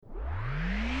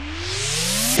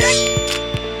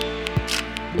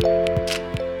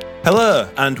Hello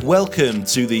and welcome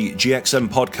to the GXM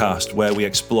podcast, where we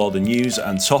explore the news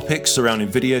and topics surrounding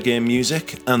video game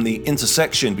music and the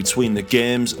intersection between the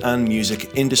games and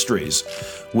music industries.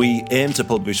 We aim to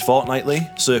publish fortnightly,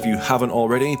 so if you haven't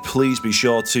already, please be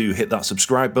sure to hit that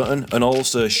subscribe button and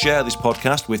also share this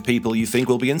podcast with people you think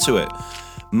will be into it.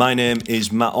 My name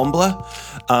is Matt Ombler.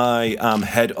 I am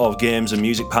head of games and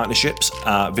music partnerships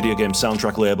at video game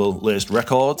soundtrack label Laced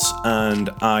Records, and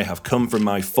I have come from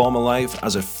my former life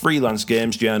as a freelance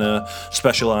games journo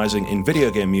specialising in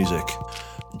video game music.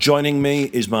 Joining me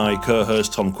is my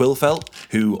co-host Tom Quillfelt,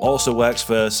 who also works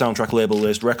for soundtrack label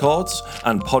Laced Records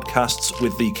and podcasts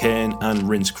with the Kane and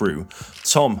Rinse crew.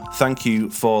 Tom, thank you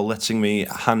for letting me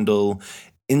handle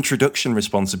introduction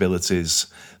responsibilities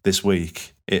this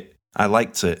week. I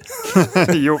liked it.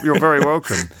 You're very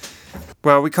welcome.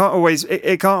 Well, it can't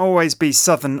always be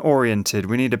southern oriented.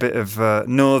 We need a bit of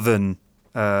northern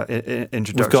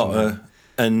introduction. We've got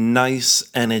a nice,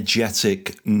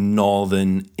 energetic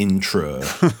northern intro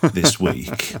this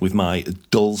week with my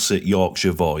dulcet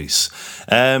Yorkshire voice.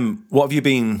 What have you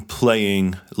been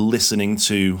playing, listening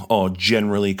to, or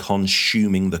generally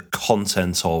consuming the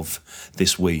content of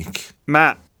this week?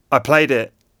 Matt, I played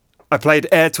it. I played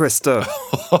Air Twister.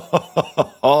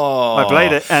 I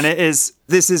played it, and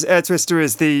Air Twister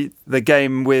is the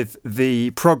game with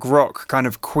the prog rock kind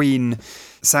of Queen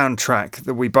soundtrack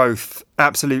that we both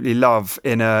absolutely love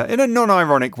in a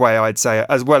non-ironic way, I'd say,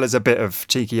 as well as a bit of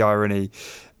cheeky irony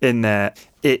in there.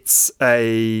 It's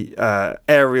a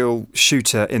aerial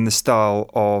shooter in the style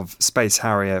of Space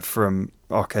Harrier from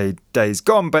arcade days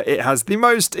gone, but it has the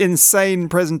most insane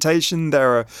presentation.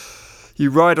 You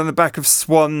ride on the back of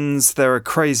swans. There are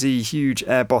crazy, huge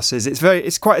air bosses.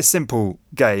 It's quite a simple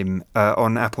game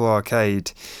on Apple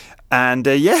Arcade, and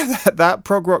that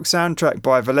prog rock soundtrack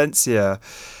by Valencia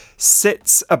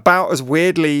sits about as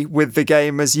weirdly with the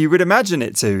game as you would imagine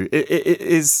it to.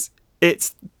 It's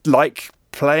like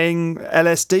playing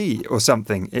LSD or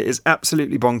something. It is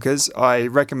absolutely bonkers. I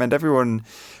recommend everyone,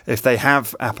 if they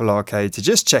have Apple Arcade, to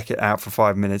just check it out for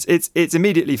 5 minutes. It's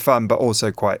immediately fun, but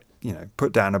also quite,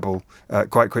 put downable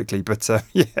quite quickly. But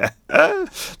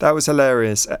that was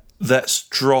hilarious. Let's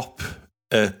drop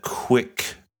a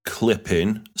quick clip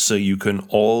in so you can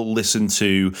all listen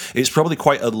to. It's probably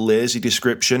quite a lazy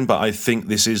description, but I think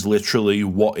this is literally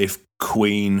what if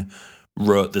Queen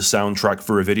wrote the soundtrack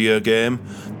for a video game.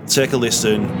 Take a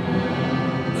listen.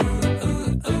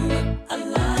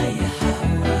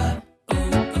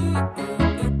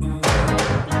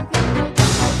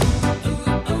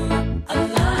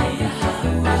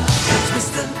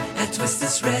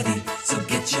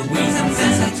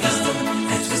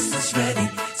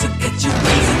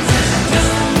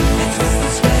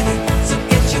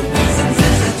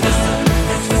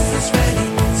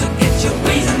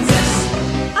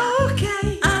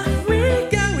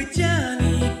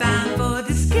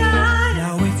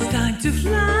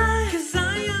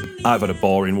 I've had a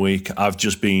boring week. I've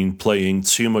just been playing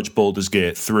too much Baldur's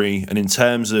Gate 3, and in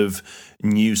terms of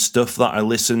new stuff that I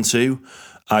listen to,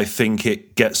 I think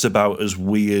it gets about as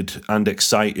weird and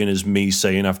exciting as me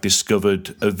saying I've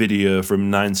discovered a video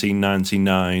from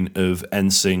 1999 of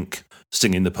NSYNC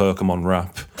singing the Pokemon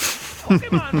rap.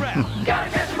 Pokemon rap! Gotta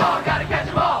catch 'em all, gotta catch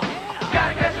 'em all!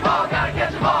 Gotta catch 'em all, gotta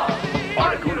catch 'em all!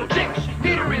 Articuno, Jinx,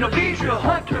 Nidorino, Beedrill,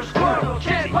 Hunter, Squirtle,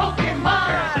 Chance,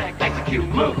 Pokemon! Execute,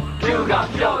 move, Dewgong,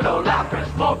 Johto, Lapras,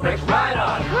 Vulpix, right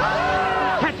on!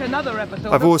 Catch another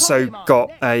episode. I've also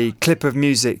got a clip of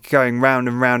music going round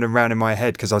and round and round in my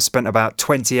head because I've spent about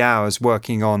 20 hours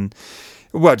working on,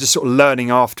 just sort of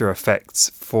learning After Effects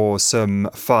for some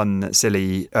fun,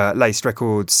 silly Laced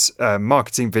Records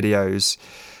marketing videos.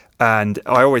 And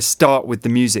I always start with the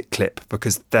music clip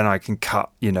because then I can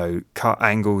cut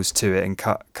angles to it and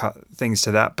cut things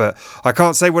to that. But I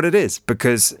can't say what it is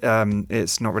because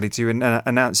it's not ready to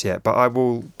announce yet. But I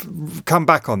will come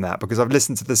back on that because I've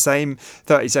listened to the same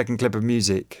 30-second clip of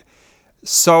music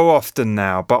so often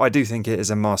now. But I do think it is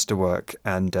a masterwork.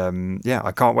 And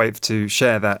I can't wait to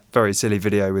share that very silly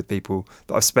video with people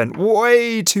that I've spent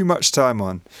way too much time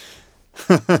on.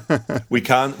 We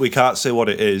can't say what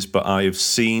it is, but I've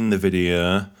seen the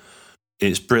video.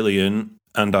 It's brilliant,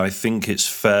 and I think it's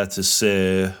fair to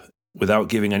say, without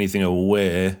giving anything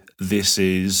away, this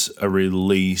is a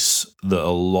release that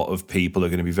a lot of people are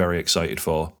going to be very excited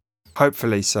for.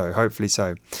 Hopefully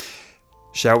so.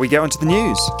 Shall we get on to the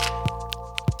news?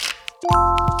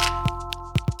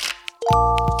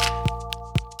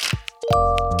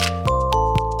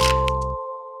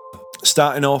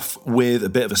 Starting off with a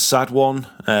bit of a sad one,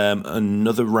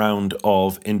 another round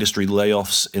of industry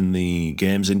layoffs in the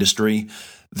games industry,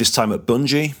 this time at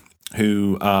Bungie.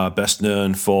 who are best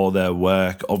known for their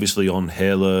work, obviously on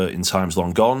Halo in times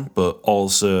long gone, but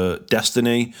also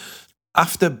Destiny.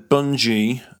 After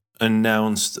Bungie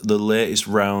announced the latest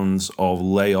rounds of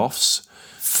layoffs,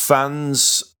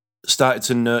 fans started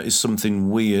to notice something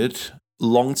weird.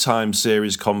 Longtime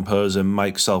series composer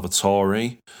Mike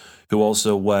Salvatore, who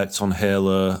also worked on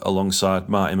Halo alongside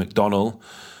Marty McDonnell,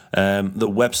 the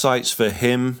websites for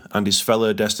him and his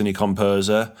fellow Destiny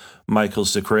composer, Michael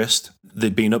Sechrist,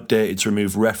 they'd been updated to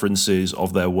remove references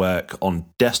of their work on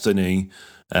Destiny,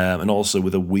 and also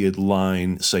with a weird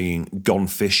line saying "Gone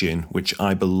Fishing," which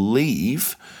I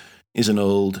believe is an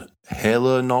old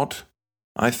Halo nod,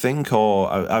 I think,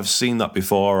 or I've seen that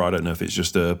before. I don't know if it's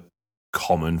just a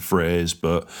common phrase,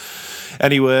 but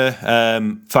anyway,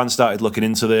 fans started looking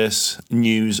into this.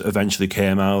 News eventually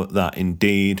came out that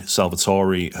indeed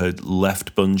Salvatore had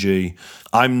left Bungie.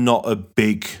 I'm not a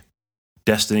big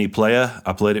Destiny player.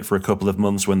 I played it for a couple of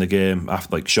months when the game,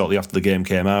 shortly after the game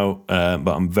came out,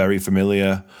 but I'm very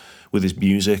familiar with his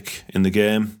music in the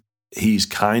game. He's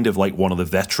kind of like one of the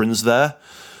veterans there,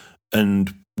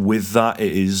 and with that,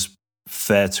 it is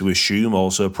fair to assume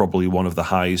also probably one of the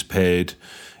highest paid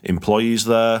employees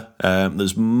there.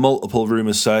 There's multiple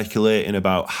rumours circulating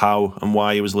about how and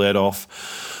why he was laid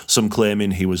off. Some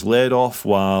claiming he was laid off,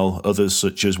 while others,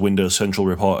 such as Windows Central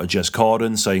reporter Jess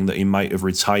Corden, saying that he might have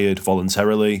retired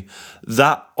voluntarily.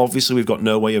 That, obviously, we've got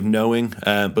no way of knowing,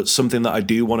 but something that I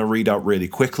do want to read out really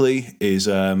quickly is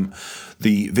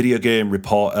the video game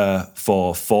reporter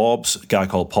for Forbes, a guy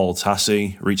called Paul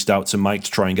Tassi, reached out to Mike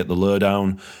to try and get the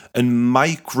lowdown, and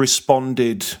Mike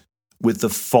responded with the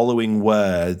following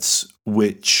words,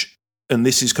 which, and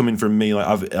this is coming from me,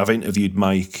 like I've interviewed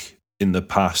Mike in the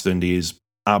past and he is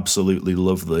absolutely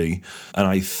lovely, and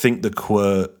I think the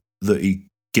quote that he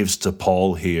gives to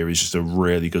Paul here is just a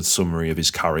really good summary of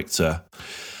his character.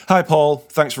 Hi Paul,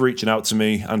 thanks for reaching out to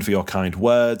me and for your kind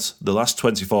words. The last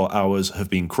 24 hours have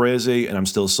been crazy and I'm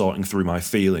still sorting through my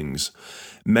feelings.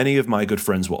 Many of my good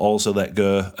friends were also let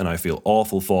go and I feel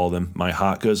awful for them. My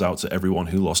heart goes out to everyone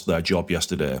who lost their job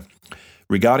yesterday.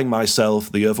 Regarding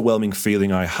myself, the overwhelming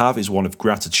feeling I have is one of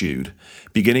gratitude.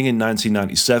 Beginning in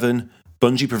 1997,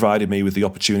 Bungie provided me with the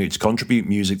opportunity to contribute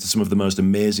music to some of the most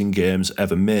amazing games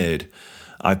ever made.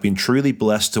 I've been truly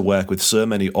blessed to work with so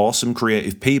many awesome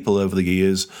creative people over the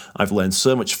years. I've learned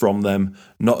so much from them,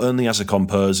 not only as a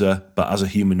composer, but as a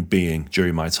human being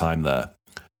during my time there.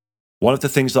 One of the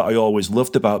things that I always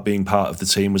loved about being part of the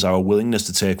team was our willingness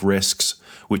to take risks,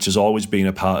 which has always been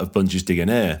a part of Bungie's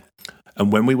DNA.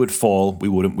 And when we would fall, we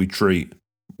wouldn't retreat.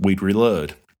 We'd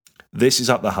reload. This is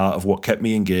at the heart of what kept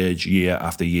me engaged year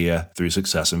after year through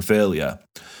success and failure.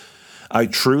 I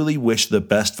truly wish the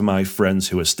best for my friends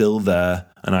who are still there,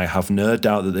 and I have no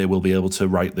doubt that they will be able to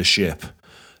right the ship.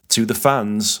 To the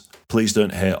fans, please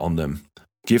don't hate on them.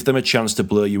 Give them a chance to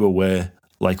blow you away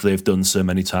like they've done so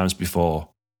many times before.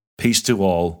 Peace to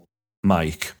all,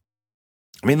 Mike.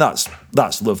 I mean, that's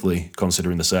lovely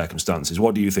considering the circumstances.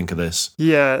 What do you think of this?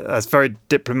 Yeah, that's very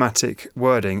diplomatic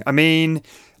wording. I mean,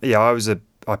 yeah,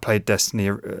 I played Destiny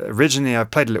originally. I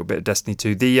played a little bit of Destiny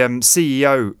 2. The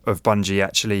CEO of Bungie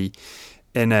actually,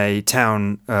 in a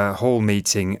town hall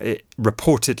meeting, it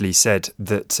reportedly said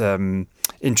that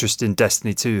interest in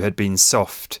Destiny 2 had been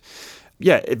soft.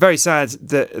 Yeah, very sad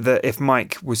that if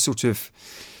Mike was sort of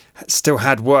still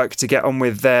had work to get on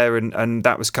with there and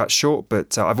that was cut short,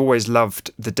 but I've always loved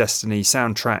the Destiny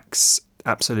soundtracks.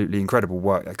 Absolutely incredible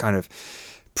work, that kind of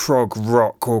prog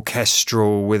rock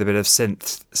orchestral with a bit of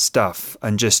synth stuff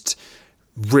and just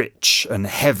rich and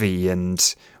heavy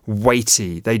and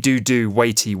weighty. They do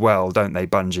weighty well, don't they,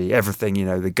 Bungie? Everything,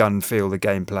 the gun feel, the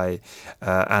gameplay,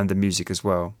 and the music as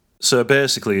well. So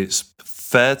basically it's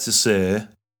fair to say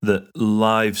that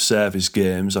live service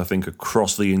games, I think,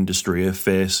 across the industry are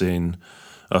facing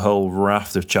a whole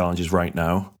raft of challenges right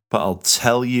now. But I'll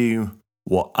tell you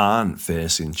what aren't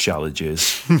facing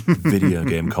challenges: video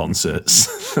game concerts.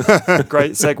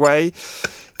 Great segue.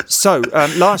 So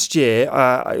last year,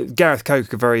 Gareth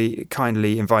Coker very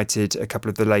kindly invited a couple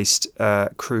of the Laced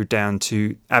crew down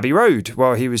to Abbey Road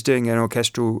while he was doing an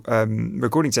orchestral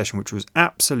recording session, which was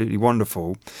absolutely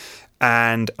wonderful.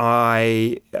 And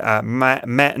I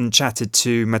met and chatted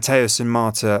to Mateusz and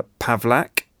Marta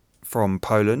Pawlak from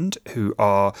Poland, who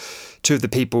are two of the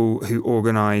people who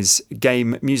organise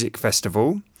Game Music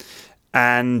Festival.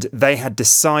 And they had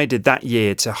decided that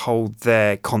year to hold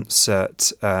their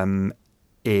concert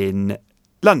in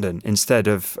London instead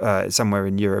of somewhere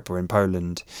in Europe or in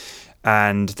Poland.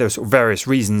 And there were sort of various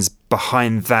reasons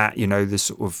behind that, the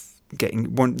sort of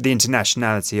the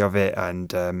internationality of it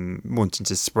and wanting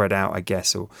to spread out, I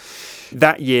guess. Or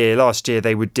last year,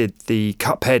 they did the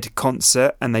Cuphead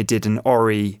concert and they did an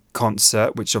Ori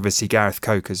concert, which obviously Gareth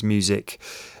Coker's music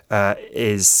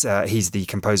he's the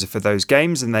composer for those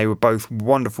games, and they were both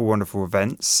wonderful, wonderful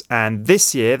events. And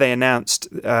this year they announced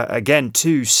again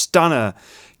 2 stunner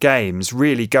games,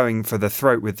 really going for the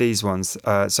throat with these ones.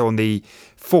 So on the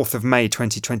 4th of May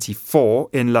 2024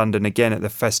 in London, again at the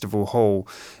Festival Hall,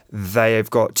 they've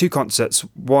got 2 concerts,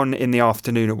 one in the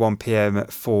afternoon at 1 p.m.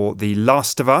 for The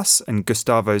Last of Us, and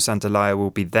Gustavo Santaolalla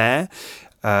will be there.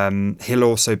 He'll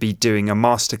also be doing a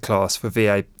masterclass for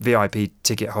VIP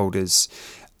ticket holders.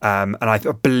 And I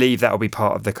believe that will be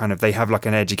part of the kind of, they have like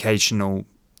an educational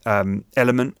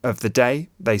element of the day.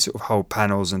 They sort of hold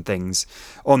panels and things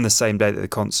on the same day that the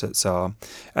concerts are.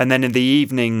 And then in the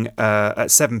evening at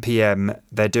 7 p.m,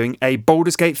 they're doing a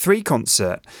Baldur's Gate 3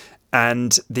 concert.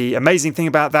 And the amazing thing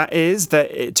about that is that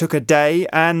it took a day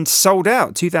and sold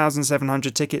out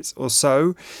 2,700 tickets or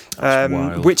so,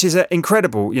 which is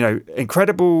incredible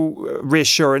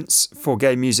reassurance for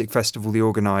Game Music Festival, the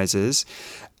organisers.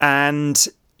 And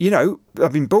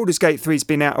Baldur's Gate 3's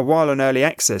been out a while on early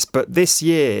access, but this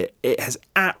year it has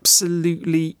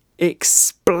absolutely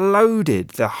exploded.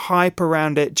 The hype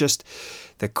around it, just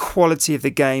the quality of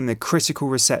the game, the critical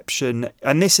reception.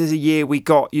 And this is a year we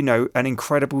got, an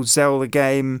incredible Zelda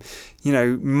game,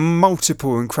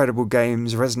 multiple incredible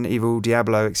games, Resident Evil,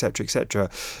 Diablo, etc., etc.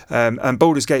 And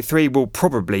Baldur's Gate 3 will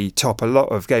probably top a lot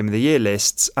of Game of the Year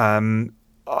lists.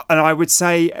 And I would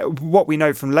say what we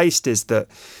know from Laced is that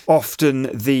often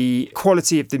the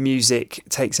quality of the music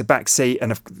takes a back seat,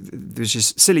 and it's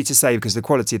just silly to say because the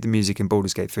quality of the music in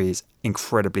Baldur's Gate 3 is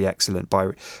incredibly excellent by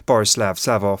Borislav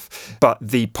Savov. But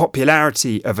the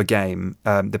popularity of a game,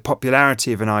 the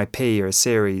popularity of an IP or a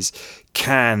series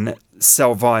can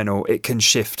sell vinyl, it can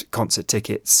shift concert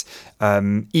tickets,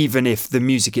 even if the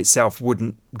music itself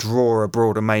wouldn't draw a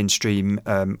broader mainstream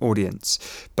audience.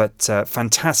 But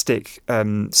fantastic,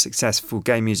 successful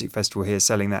Game Music Festival here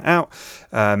selling that out.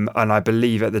 And I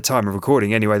believe at the time of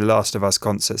recording, anyway, the Last of Us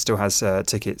concert still has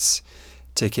tickets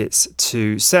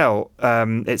to sell.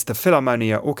 It's the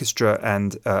Philharmonia Orchestra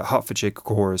and Hertfordshire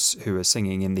Chorus who are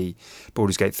singing in the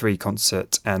Baldur's Gate 3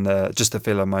 concert, and just the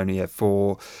Philharmonia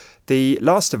for The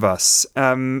Last of Us.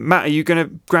 Matt, are you going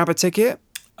to grab a ticket?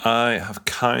 I have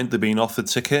kindly been offered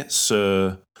tickets,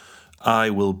 so I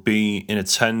will be in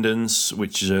attendance,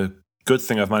 which is a good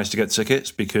thing I've managed to get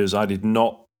tickets because I did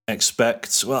not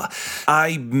expect... Well,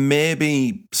 I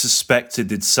maybe suspected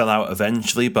they'd sell out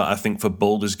eventually, but I think for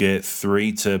Baldur's Gate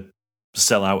 3 to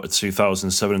sell out a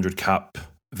 2,700 cap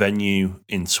venue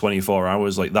in 24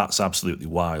 hours, that's absolutely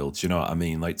wild, you know what I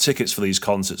mean? Tickets for these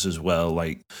concerts as well,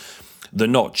 they're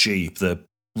not cheap. They're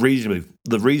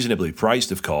reasonably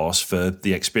priced, of course, for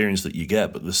the experience that you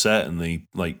get, but they're certainly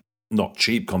not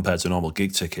cheap compared to normal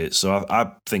gig tickets. So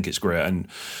I think it's great. And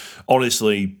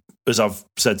honestly, as I've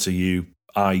said to you,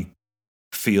 I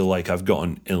feel like I've got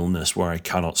an illness where I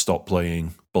cannot stop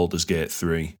playing Baldur's Gate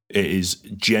 3. It is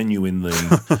genuinely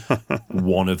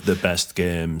one of the best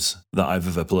games that I've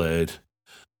ever played.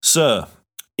 So,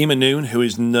 Emma Noon, who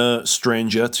is no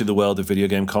stranger to the world of video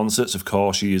game concerts. Of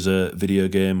course, she is a video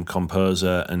game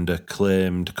composer and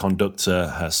acclaimed conductor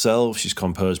herself. She's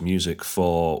composed music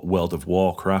for World of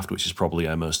Warcraft, which is probably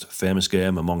her most famous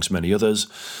game, amongst many others.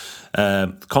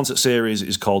 The concert series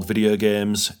is called Video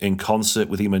Games in Concert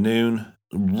with Emma Noon.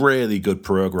 Really good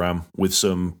program with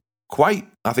some quite,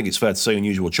 I think it's fair to say,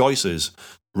 unusual choices.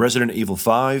 Resident Evil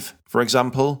 5, for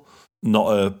example,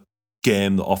 not a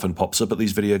game that often pops up at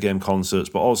these video game concerts,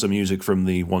 but also music from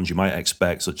the ones you might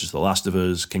expect, such as The Last of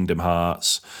Us, Kingdom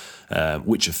Hearts,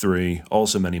 Witcher 3,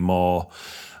 also many more.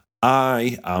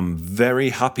 I am very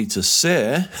happy to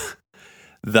say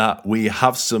that we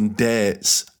have some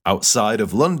dates outside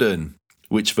of London,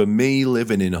 which for me,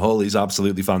 living in Hull, is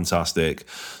absolutely fantastic.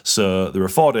 So there are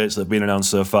 4 dates that have been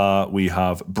announced so far. We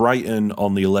have Brighton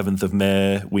on the 11th of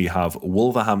May. We have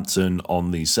Wolverhampton on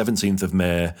the 17th of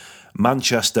May.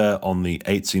 Manchester on the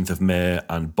 18th of May,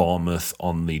 and Bournemouth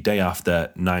on the day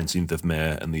after, 19th of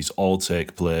May, and these all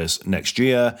take place next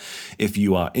year. If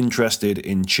you are interested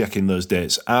in checking those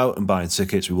dates out and buying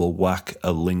tickets, we will whack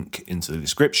a link into the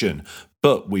description.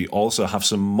 But we also have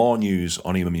some more news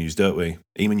on Ema News, don't we?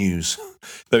 Ema News.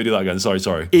 Let me do that again.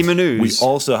 Sorry. Ema News. We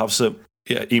also have some...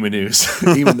 Yeah, Ema News.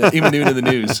 Ema Noon in the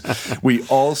news. We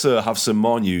also have some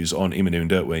more news on Ema Noon,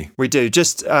 don't we? We do.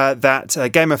 Just that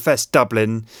Gamerfest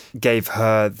Dublin gave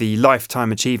her the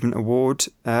Lifetime Achievement Award,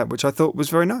 which I thought was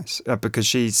very nice because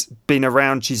she's been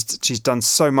around. She's done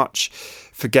so much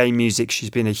for game music. She's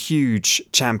been a huge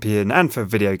champion, and for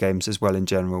video games as well in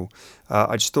general.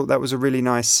 I just thought that was a really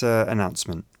nice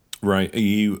announcement. Right. Are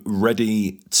you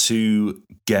ready to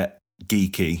get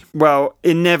geeky? Well,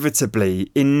 inevitably,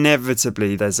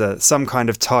 there's some kind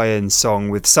of tie-in song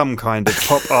with some kind of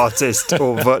pop artist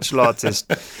or virtual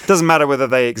artist. Doesn't matter whether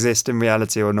they exist in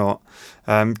reality or not.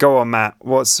 Go on, Matt.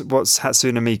 What's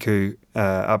Hatsune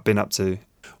Miku been up to?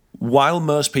 While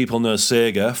most people know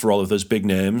Sega for all of those big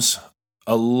names,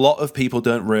 a lot of people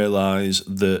don't realise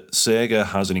that Sega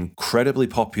has an incredibly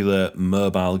popular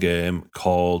mobile game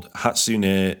called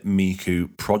Hatsune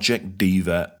Miku Project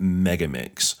Diva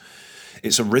Megamix.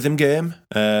 It's a rhythm game,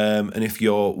 and if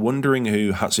you're wondering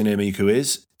who Hatsune Miku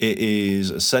is, it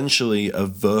is essentially a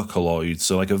Vocaloid.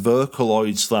 So like a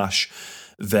Vocaloid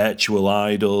 / virtual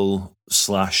idol /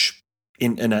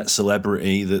 internet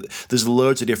celebrity. There's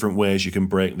loads of different ways you can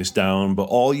break this down, but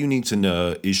all you need to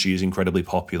know is she is incredibly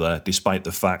popular, despite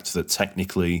the fact that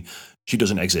technically she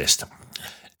doesn't exist.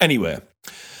 Anyway,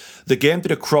 the game did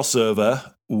a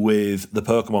crossover with the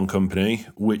Pokemon Company,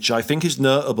 which I think is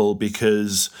notable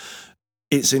because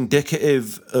it's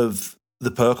indicative of the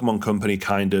Pokemon Company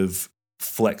kind of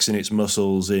flexing its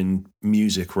muscles in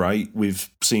music, right? We've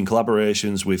seen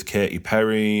collaborations with Katy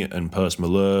Perry and Post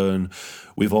Malone.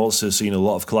 We've also seen a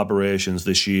lot of collaborations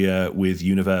this year with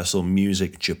Universal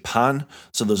Music Japan.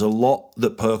 So there's a lot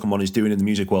that Pokemon is doing in the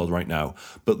music world right now.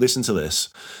 But listen to this.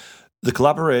 The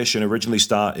collaboration originally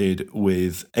started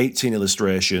with 18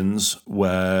 illustrations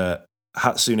where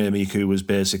Hatsune Miku was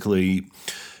basically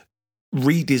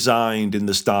redesigned in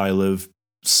the style of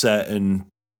certain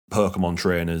Pokemon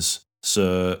trainers.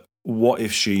 So what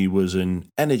if she was an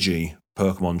energy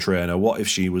Pokemon trainer? What if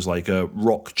she was like a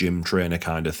rock gym trainer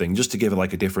kind of thing, just to give her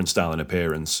like a different style and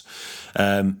appearance?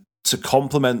 To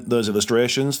complement those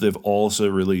illustrations, they've also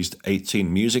released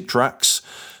 18 music tracks.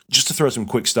 Just to throw some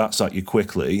quick stats at you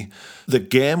quickly, the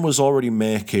game was already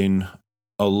making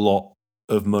a lot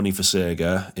of money for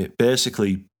Sega. It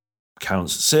basically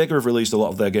counts. Sega have released a lot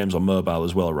of their games on mobile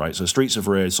as well, right? So Streets of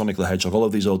Rage, Sonic the Hedgehog, all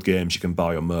of these old games you can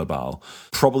buy on mobile.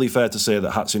 Probably fair to say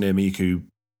that Hatsune Miku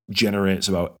generates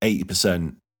about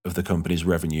 80% of the company's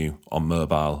revenue on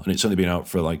mobile, and it's only been out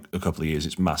for like a couple of years.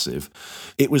 It's massive.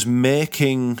 It was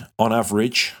making, on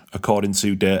average, according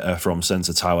to data from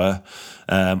Sensor Tower,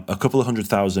 a couple of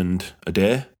 100,000 a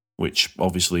day, which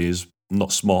obviously is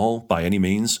not small by any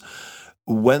means.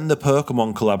 When the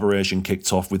Pokemon collaboration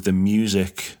kicked off with the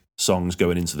music songs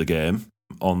going into the game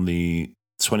on the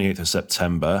 28th of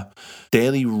September,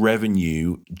 daily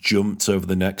revenue jumped over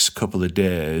the next couple of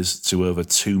days to over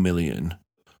 2 million.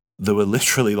 There were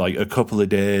literally like a couple of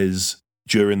days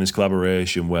during this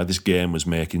collaboration where this game was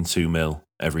making 2 mil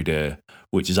every day,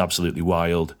 which is absolutely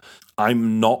wild.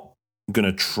 I'm not going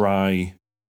to try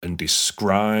and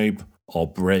describe or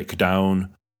break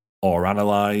down or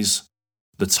analyze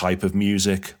the type of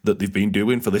music that they've been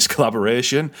doing for this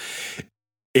collaboration.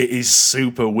 It is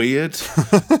super weird.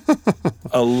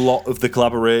 A lot of the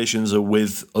collaborations are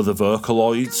with other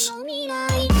Vocaloids.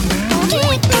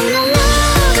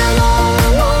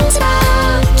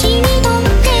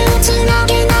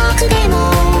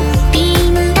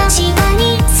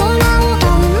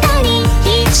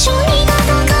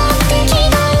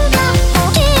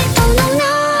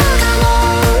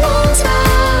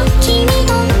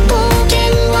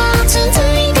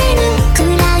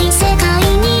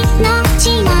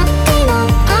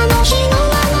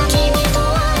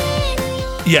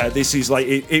 Yeah, this is like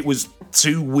it was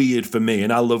too weird for me,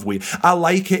 and I love weird. I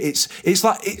like it. It's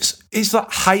like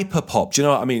hyper pop. Do you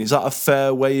know what I mean? Is that a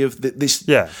fair way of this?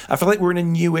 Yeah. I feel like we're in a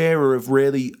new era of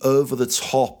really over the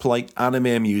top like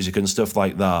anime music and stuff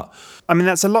like that. I mean,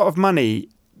 that's a lot of money.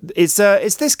 Is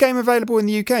this game available in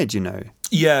the UK? Do you know?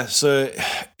 Yeah, so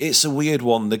it's a weird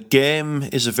one. The game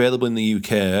is available in the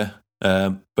UK,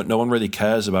 but no one really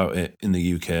cares about it in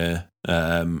the UK.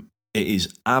 It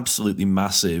is absolutely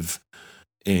massive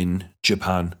in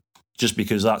Japan, just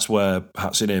because that's where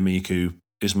Hatsune Miku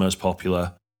is most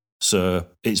popular. So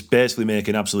it's basically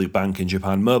making absolute bank in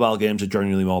Japan. Mobile games are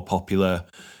generally more popular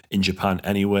in Japan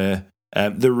anyway.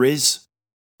 There is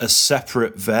a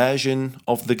separate version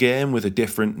of the game with a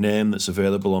different name that's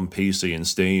available on PC and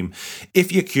Steam.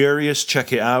 If you're curious,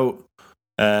 check it out.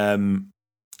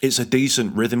 It's a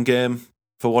decent rhythm game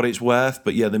for what it's worth,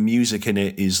 but yeah, the music in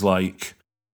it is like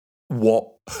what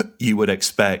you would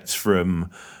expect from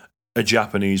a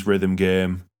Japanese rhythm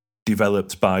game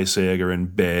developed by Sega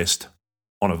and based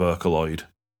on a Vocaloid.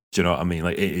 Do you know what I mean?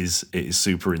 Like it is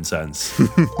super intense.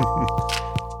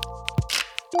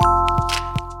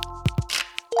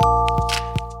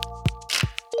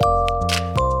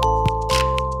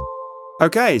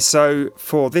 Okay, so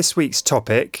for this week's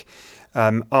topic,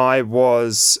 I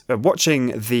was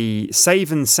watching the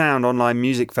Save and Sound Online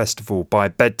Music Festival by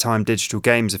Bedtime Digital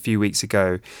Games a few weeks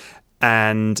ago,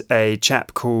 and a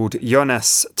chap called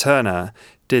Joonas Turner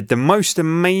did the most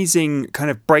amazing kind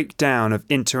of breakdown of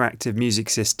interactive music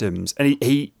systems. And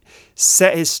he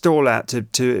set his stall out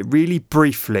to really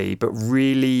briefly, but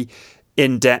really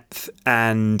in-depth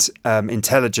and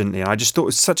intelligently. And I just thought it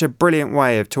was such a brilliant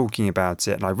way of talking about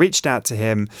it. And I reached out to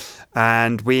him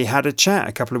and we had a chat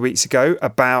a couple of weeks ago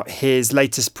about his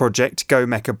latest project, Go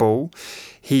Mecha Ball.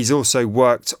 He's also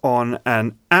worked on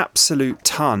an absolute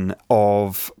ton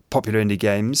of popular indie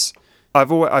games.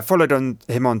 I followed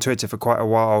him on Twitter for quite a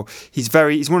while. He's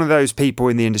one of those people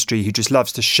in the industry who just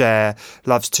loves to share,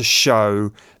 loves to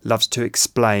show, loves to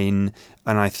explain,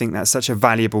 and I think that's such a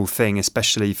valuable thing,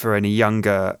 especially for any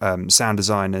younger sound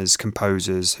designers,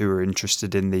 composers who are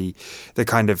interested in the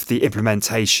kind of the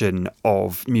implementation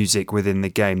of music within the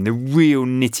game, the real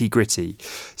nitty-gritty.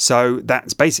 So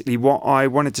that's basically what I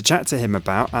wanted to chat to him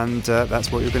about, and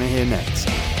that's what you're going to hear next.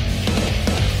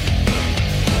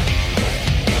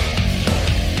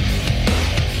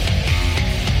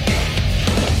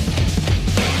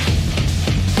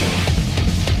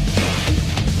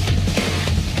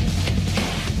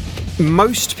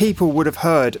 Most people would have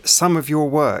heard some of your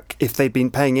work if they'd been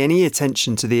paying any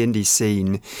attention to the indie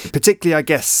scene, particularly, I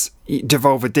guess,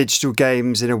 Devolver Digital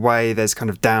Games in a way. There's kind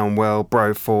of Downwell,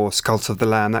 Broforce, Cult of the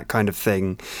Lamb, that kind of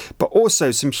thing. But also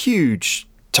some huge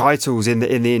titles in the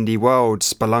indie world,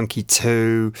 Spelunky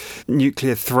 2,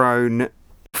 Nuclear Throne.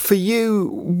 For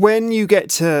you, when you get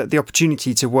to the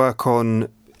opportunity to work on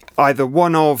either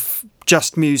one of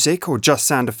just music or just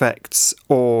sound effects,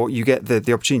 or you get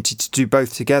the opportunity to do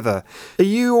both together, are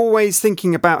you always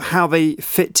thinking about how they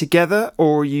fit together,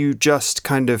 or are you just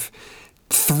kind of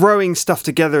throwing stuff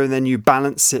together and then you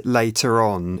balance it later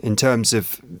on in terms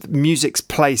of music's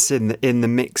place in the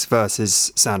mix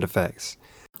versus sound effects?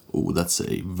 Oh, that's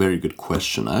a very good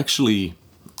question. Actually,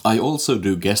 I also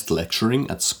do guest lecturing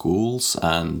at schools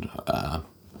and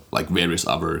like various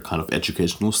other kind of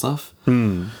educational stuff.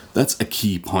 That's a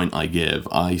key point I give.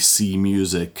 I see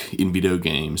music in video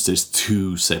games. There's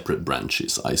two separate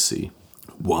branches I see.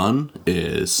 One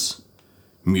is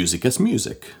music as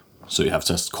music. So you have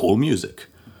just cool music.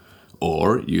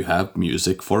 Or you have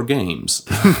music for games,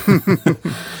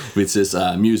 which is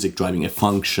music driving a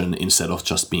function instead of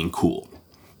just being cool.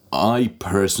 I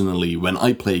personally, when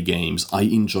I play games, I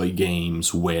enjoy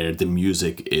games where the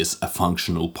music is a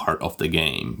functional part of the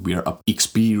game. We are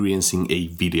experiencing a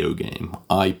video game.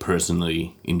 I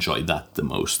personally enjoy that the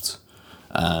most.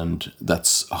 And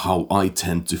that's how I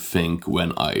tend to think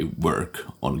when I work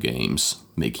on games,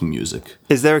 making music.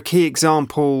 Is there a key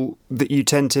example that you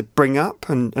tend to bring up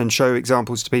and show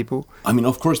examples to people? I mean,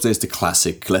 of course, there's the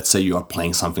classic. Let's say you are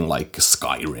playing something like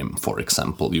Skyrim, for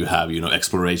example. You have,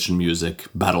 exploration music,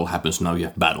 battle happens, now you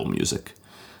have battle music.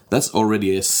 That's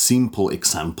already a simple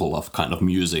example of kind of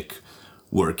music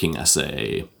working as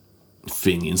a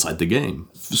thing inside the game.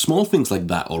 Small things like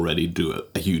that already do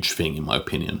a huge thing, in my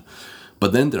opinion.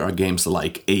 But then there are games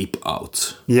like Ape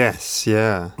Out. Yes,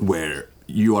 yeah. Where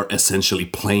you are essentially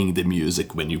playing the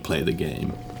music when you play the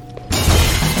game.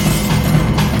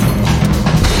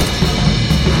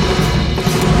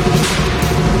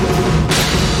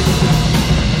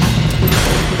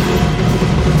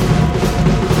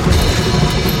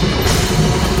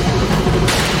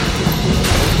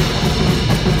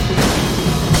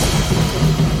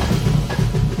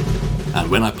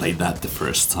 And when I played that the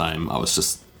first time, I was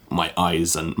just... my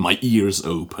eyes and my ears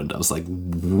opened. I was like,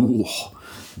 whoa,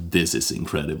 this is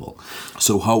incredible.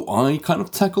 So how I kind of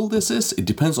tackle this is, it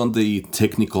depends on the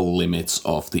technical limits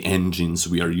of the engines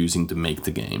we are using to make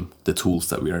the game, the tools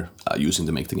that we are using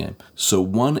to make the game. So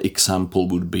one example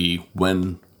would be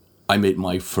when I made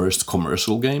my first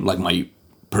commercial game, like my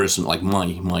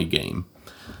game,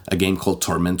 a game called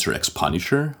Tormentor X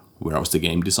Punisher, where I was the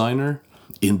game designer.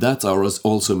 In that I was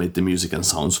also made the music and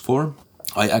sounds for.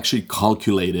 I actually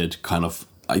calculated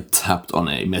I tapped on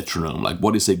a metronome, like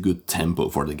what is a good tempo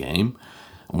for the game.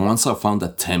 And once I found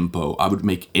that tempo, I would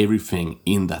make everything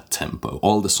in that tempo.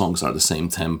 All the songs are the same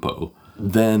tempo.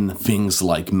 Then things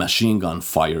like machine gun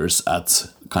fires at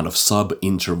kind of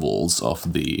sub-intervals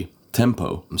of the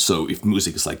tempo. So if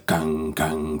music is like gang,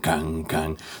 gang, gang,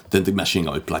 gang, then the machine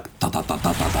gun would be like ta ta ta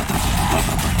ta ta ta ta ta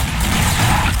ta ta.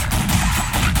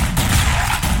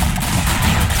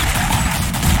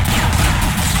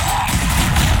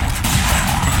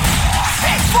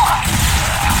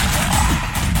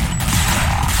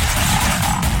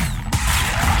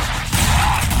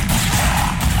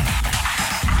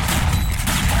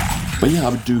 But yeah, I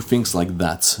would do things like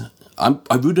that.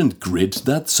 I wouldn't grid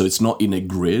that, so it's not in a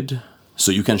grid,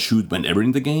 so you can shoot whenever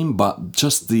in the game, but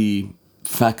just the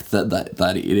fact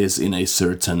that it is in a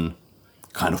certain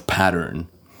kind of pattern,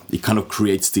 it kind of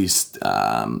creates these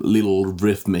little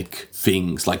rhythmic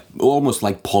things, like almost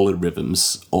like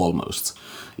polyrhythms almost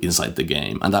inside the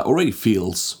game, and that already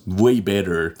feels way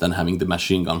better than having the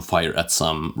machine gun fire at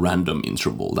some random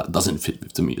interval that doesn't fit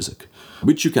with the music,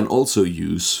 which you can also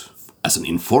use as an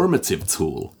informative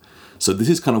tool. So this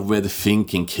is kind of where the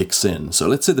thinking kicks in. So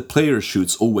let's say the player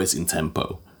shoots always in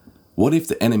tempo. What if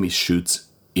the enemy shoots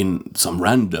in some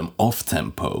random off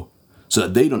tempo, so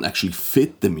that they don't actually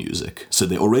fit the music, so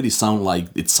they already sound like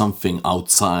it's something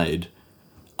outside,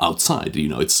 you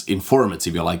know, it's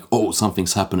informative. You're like, oh,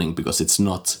 something's happening because it's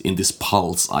not in this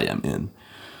pulse I am in.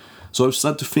 So I've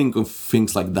started to think of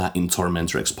things like that in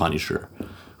Tormentor X Punisher,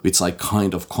 which I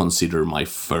kind of consider my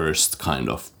first kind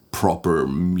of proper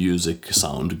music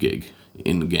sound gig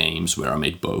in games where I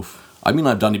made both. I mean,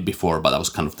 I've done it before, but that was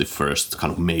kind of the first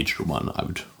kind of major one, I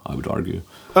would argue.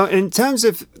 In terms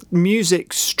of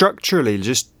music structurally,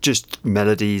 just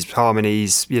melodies,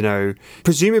 harmonies, you know,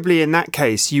 presumably in that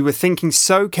case, you were thinking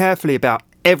so carefully about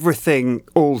everything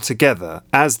all together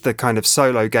as the kind of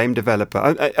solo game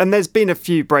developer. And there's been a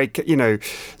few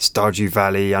Stardew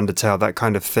Valley, Undertale, that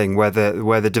kind of thing, where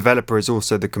the developer is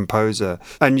also the composer.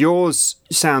 And yours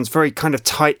sounds very kind of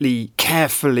tightly,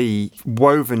 carefully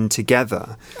woven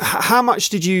together. How much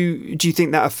do you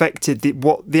think that affected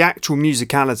the actual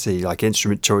musicality, like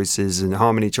instrument choices and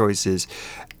harmony choices?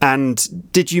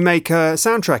 And did you make a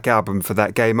soundtrack album for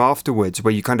that game afterwards,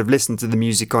 where you kind of listened to the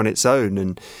music on its own?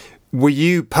 And were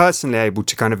you personally able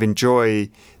to kind of enjoy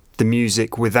the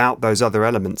music without those other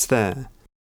elements there?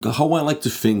 How I like to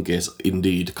think is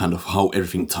indeed kind of how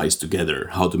everything ties together,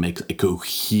 how to make a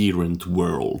coherent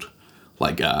world,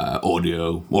 like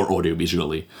audio or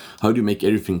audio-visually. How do you make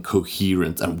everything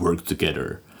coherent and work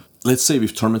together? Let's say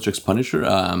with Tormentor X Punisher,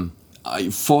 I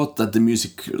thought that the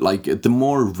music, like the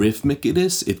more rhythmic it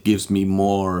is, it gives me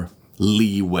more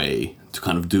leeway to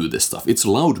kind of do this stuff. It's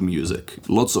loud music,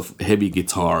 lots of heavy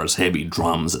guitars, heavy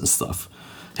drums and stuff,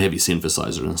 heavy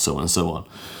synthesizers and so on and so on.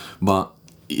 But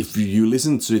if you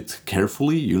listen to it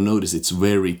carefully, you notice it's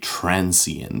very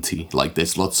transient-y. Like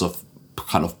there's lots of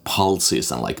kind of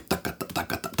pulses and like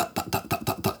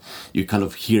you kind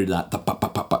of hear that.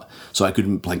 So I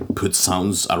could like put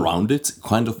sounds around it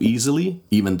kind of easily,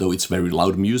 even though it's very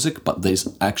loud music, but there's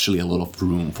actually a lot of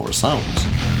room for sounds.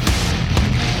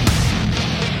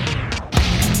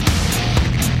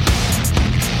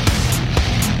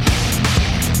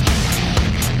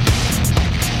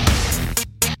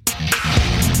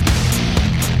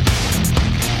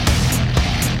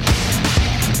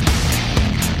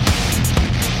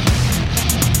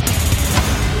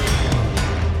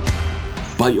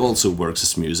 But it also works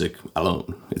as music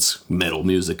alone. It's metal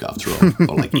music after all,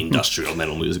 or like industrial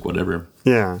metal music, whatever.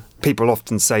 Yeah. People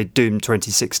often say Doom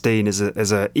 2016 is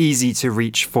a easy to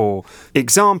reach for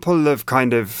example of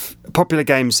kind of popular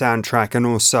game soundtrack, and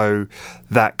also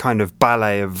that kind of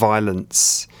ballet of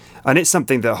violence. And it's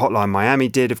something that Hotline Miami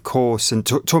did, of course, and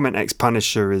Torment X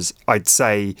Punisher is, I'd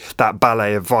say, that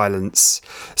ballet of violence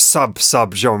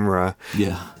sub-genre.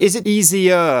 Yeah. Is it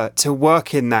easier to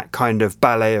work in that kind of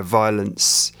ballet of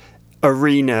violence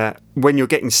arena when you're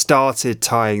getting started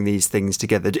tying these things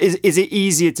together? Is it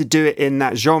easier to do it in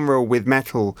that genre with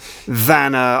metal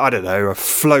than a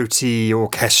floaty,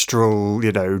 orchestral,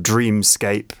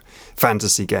 dreamscape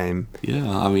fantasy game? Yeah,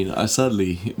 I mean,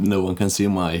 sadly, no one can see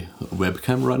my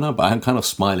webcam right now, but I'm kind of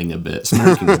smiling a bit,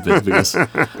 smirking a bit, because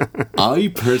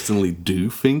I personally do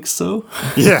think so.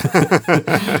 Yeah.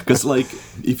 Because, like,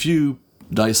 if you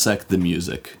dissect the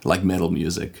music, like metal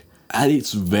music, at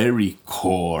its very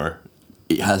core,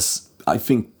 it has, I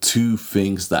think, two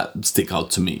things that stick out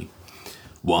to me.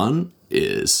 One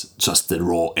is just the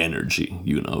raw energy,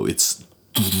 it's...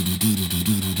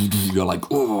 You're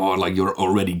like, oh, like you're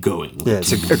already going. Yeah,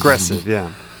 it's aggressive,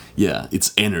 yeah. Yeah,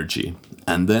 it's energy.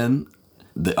 And then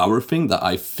the other thing that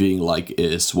I feel like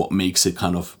is what makes it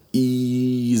kind of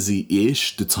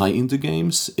easy-ish to tie into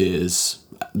games is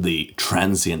the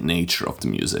transient nature of the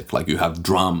music. Like you have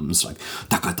drums, like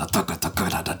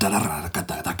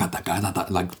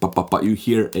but you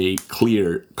hear a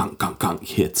clear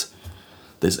hit.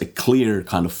 There's a clear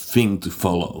kind of thing to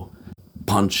follow.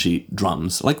 Punchy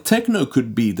drums. Like techno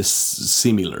could be the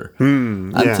similar.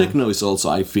 And techno is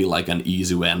also, I feel like, an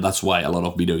easy way, and that's why a lot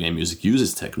of video game music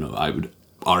uses techno, I would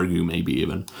argue, maybe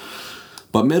even.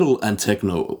 But metal and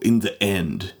techno, in the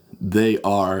end, they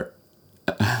are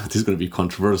this is going to be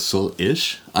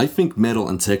controversial-ish. I think metal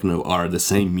and techno are the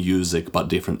same music but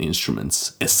different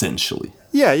instruments, essentially.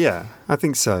 Yeah, I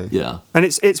think so. Yeah. And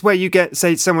it's where you get,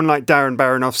 say, someone like Darren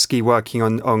Baranowski working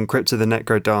on Crypt of the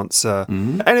Necro Dancer.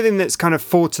 Anything that's kind of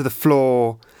fall to the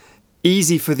floor,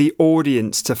 easy for the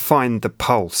audience to find the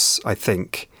pulse, I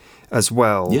think, as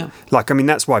well. Yeah. Like, I mean,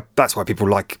 that's why people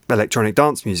like electronic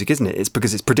dance music, isn't it? It's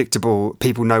because it's predictable.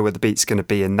 People know where the beat's going to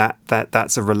be, and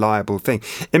that's a reliable thing.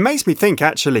 It makes me think,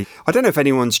 actually, I don't know if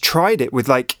anyone's tried it with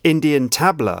like Indian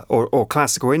tabla or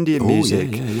classical Indian music.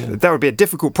 Yeah. That would be a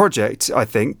difficult project, I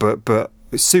think, but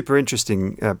super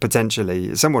interesting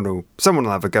potentially. Someone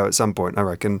will have a go at some point, I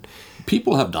reckon.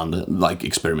 People have done that, like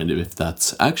experimented with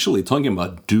that. Actually, talking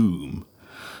about Doom,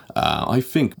 I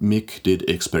think Mick did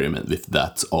experiment with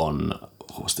that on,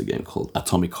 what was the game called?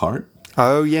 Atomic Heart?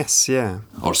 Oh, yes, yeah.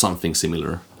 Or something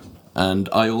similar. And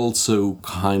I also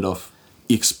kind of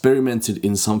experimented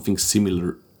in something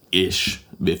similar-ish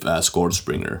with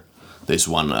Scourgesbringer. There's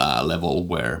one level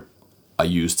where I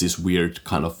use this weird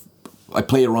kind of... I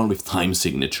play around with time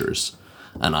signatures,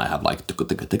 and I have like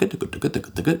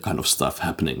kind of stuff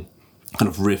happening. Kind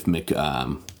of rhythmic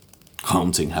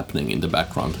counting happening in the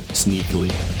background,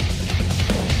 sneakily.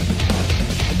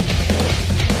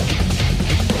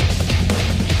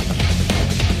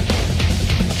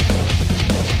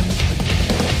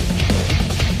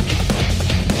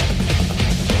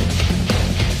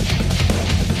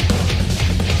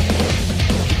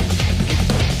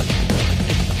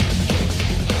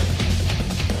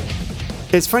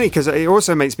 It's funny because it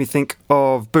also makes me think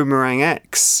of Boomerang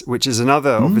X, which is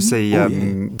another, obviously,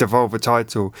 Devolver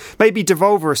title. Maybe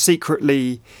Devolver are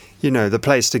secretly, the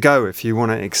place to go if you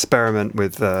want to experiment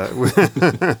with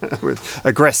with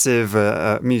aggressive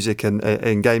music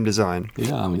and game design.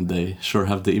 Yeah, I mean, they sure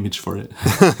have the image for it.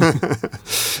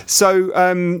 So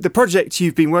the project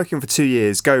you've been working on for 2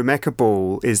 years, Go Mecha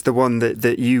Ball, is the one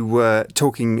that you were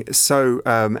talking so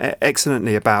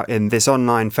excellently about in this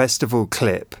online festival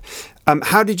clip.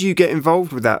 How did you get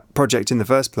involved with that project in the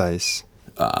first place?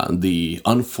 The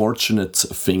unfortunate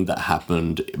thing that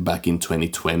happened back in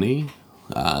 2020,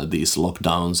 these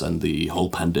lockdowns and the whole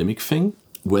pandemic thing,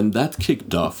 when that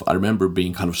kicked off, I remember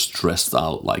being kind of stressed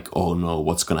out, like, oh no,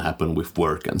 what's going to happen with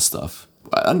work and stuff.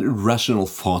 An irrational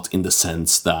thought in the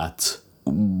sense that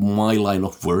my line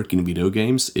of work in video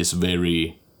games is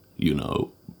very,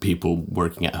 people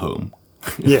working at home.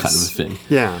 Yes. Kind of a thing.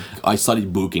 Yeah. I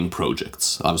started booking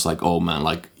projects. I was like, oh man,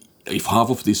 like if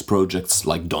half of these projects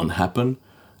like don't happen,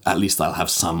 at least I'll have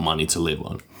some money to live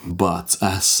on. But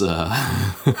as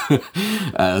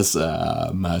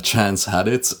chance had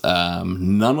it,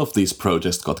 none of these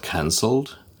projects got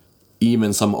cancelled.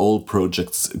 Even some old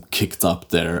projects kicked up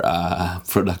their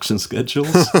production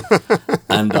schedules.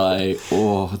 And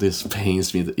this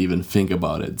pains me to even think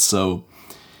about it. So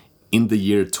in the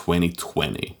year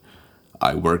 2020,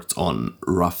 I worked on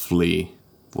roughly,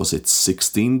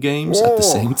 16 games at the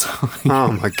same time?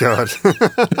 Oh my God.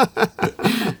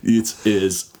 It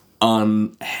is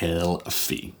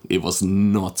unhealthy. It was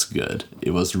not good.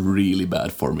 It was really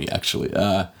bad for me, actually.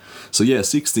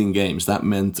 16 games. That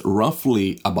meant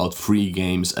roughly about 3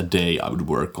 games a day I would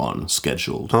work on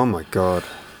scheduled. Oh my God.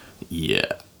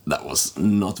 Yeah, that was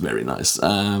not very nice.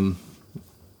 Oh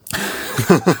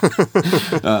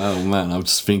man, I'm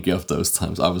just thinking of those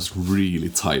times. I was really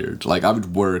tired. Like I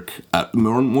would work at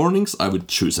mornings, I would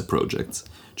choose a project.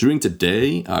 During the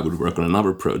day, I would work on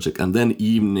another project, and then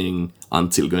evening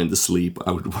until going to sleep,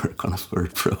 I would work on a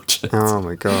third project. Oh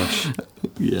my gosh.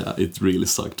 Yeah, it really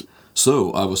sucked.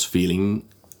 So I was feeling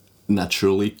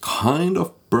naturally kind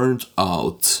of burnt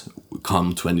out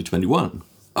come 2021.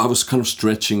 I was kind of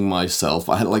stretching myself.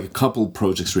 I had like a couple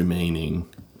projects remaining.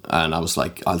 And I was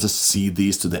like, I'll just see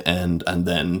these to the end and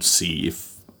then see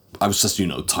if... I was just,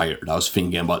 tired. I was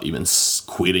thinking about even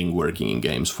quitting working in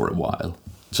games for a while.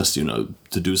 Just, to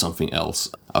do something else.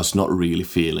 I was not really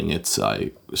feeling it.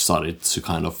 I started to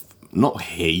kind of not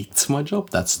hate my job.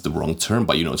 That's the wrong term.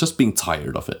 But, just being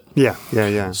tired of it.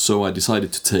 Yeah. So I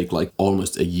decided to take like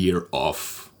almost a year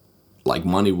off. Like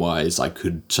money-wise, I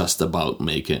could just about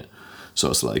make it. So I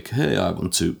was like, hey, I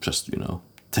want to just,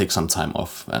 take some time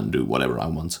off and do whatever I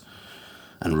want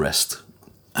and rest.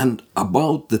 And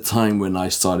about the time when I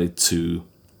started to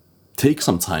take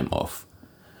some time off,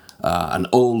 an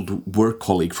old work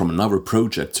colleague from another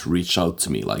project reached out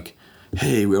to me like,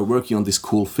 hey, we are working on this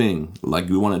cool thing. Like,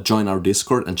 you want to join our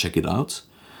Discord and check it out?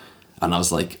 And I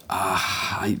was like,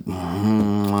 I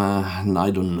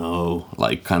don't know.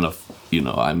 Like, kind of,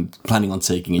 I'm planning on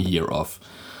taking a year off.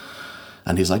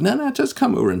 And he's like, no, just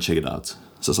come over and check it out.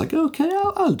 So I was like, okay,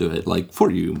 I'll do it. Like,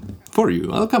 for you,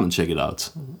 I'll come and check it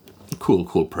out.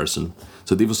 cool person.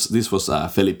 So this was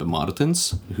Felipe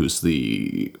Martins, who's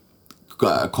the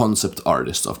concept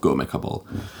artist of Go Mecha Ball.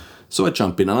 So I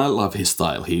jump in, and I love his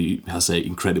style. He has an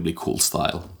incredibly cool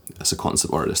style as a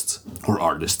concept artist.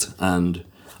 And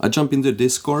I jump into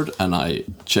Discord, and I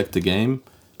check the game,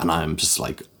 and I'm just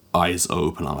like, eyes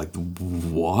open. I'm like,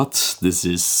 what? This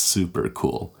is super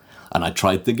cool. And I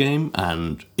tried the game,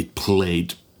 and it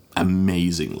played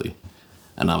amazingly.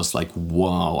 And I was like,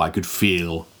 wow, I could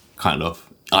feel kind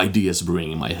of ideas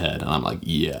brewing in my head. And I'm like,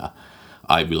 yeah,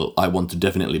 I want to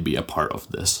definitely be a part of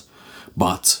this.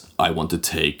 But I want to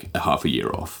take a half a year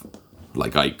off.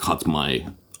 Like, I cut my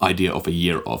idea of a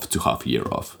year off to half a year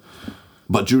off.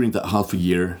 But during that half a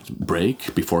year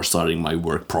break, before starting my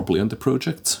work properly on the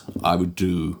project, I would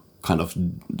do kind of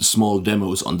small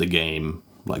demos on the game,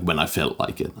 like when I felt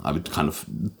like it. I would kind of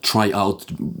try out,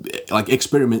 like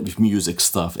experiment with music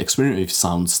stuff, experiment with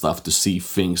sound stuff to see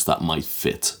things that might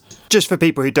fit. Just for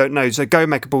people who don't know, so Go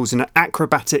Mecha Ball's an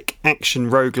acrobatic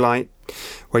action roguelite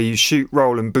where you shoot,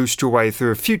 roll and boost your way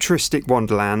through a futuristic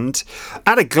wonderland.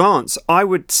 At a glance, I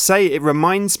would say it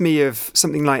reminds me of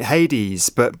something like Hades,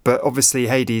 but obviously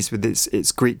Hades with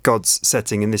its Greek gods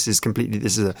setting, and this is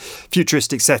a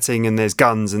futuristic setting, and there's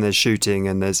guns and there's shooting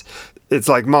and it's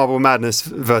like Marble Madness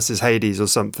versus Hades or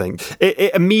something.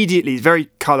 It immediately is very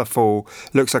colourful,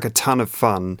 looks like a ton of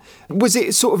fun. Was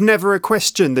it sort of never a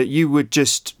question that you would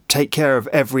just take care of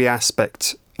every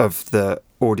aspect of the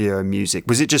audio and music?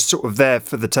 Was it just sort of there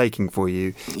for the taking for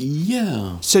you?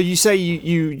 Yeah. So you say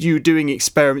you're doing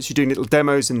experiments, you're doing little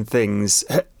demos and things.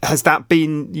 Has that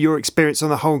been your experience on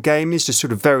the whole game? Is just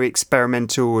sort of very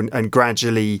experimental and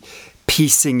gradually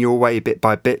piecing your way bit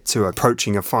by bit to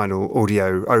approaching a final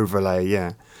audio overlay,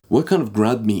 yeah? What kind of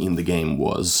grabbed me in the game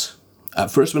was,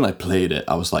 at first when I played it,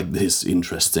 I was like, this is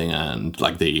interesting, and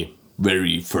like the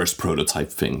very first prototype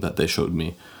thing that they showed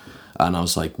me. And I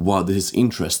was like, wow, this is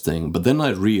interesting. But then I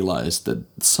realized that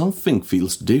something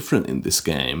feels different in this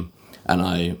game. And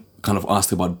I kind of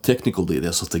asked about technical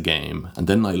details of the game. And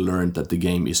then I learned that the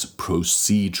game is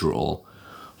procedural.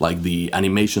 Like, the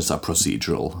animations are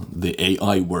procedural. The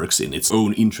AI works in its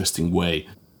own interesting way.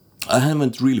 I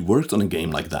haven't really worked on a game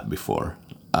like that before.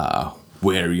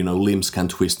 Where, limbs can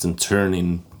twist and turn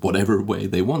in whatever way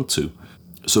they want to.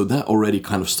 So that already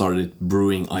kind of started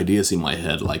brewing ideas in my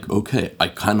head, like, okay, I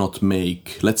cannot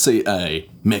make, let's say a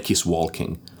mech is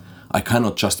walking. I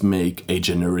cannot just make a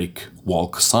generic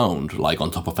walk sound, like on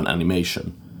top of an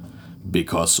animation.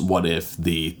 Because what if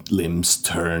the limbs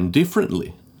turn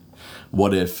differently?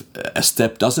 What if a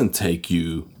step doesn't take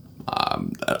you,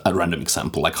 a random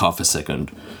example, like half a second?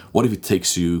 What if it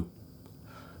takes you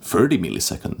 30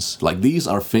 milliseconds? Like, these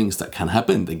are things that can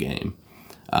happen in the game.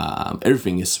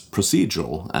 Everything is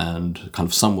procedural and kind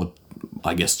of somewhat,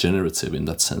 I guess, generative in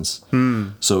that sense.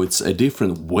 So it's a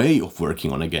different way of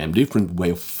working on a game, different way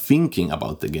of thinking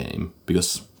about the game,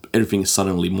 because everything is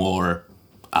suddenly more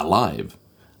alive,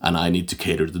 and I need to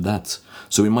cater to that.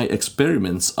 So in my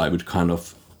experiments, I would kind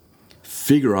of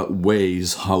figure out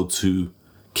ways how to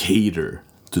cater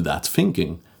to that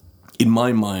thinking. In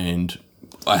my mind,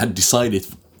 I had decided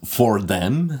for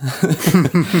them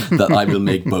that I will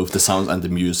make both the sounds and the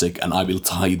music, and I will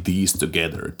tie these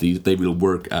together. They will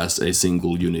work as a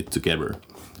single unit together.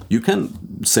 You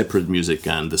can separate music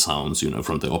and the sounds,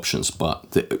 from the options,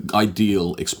 but the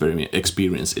ideal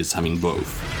experience is having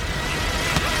both.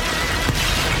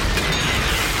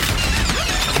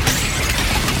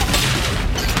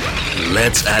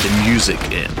 Let's add music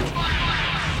in.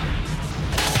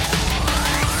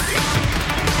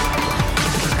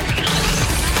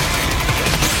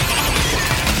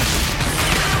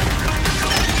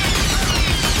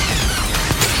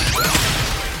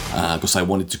 Because I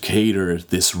wanted to cater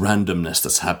this randomness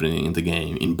that's happening in the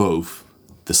game in both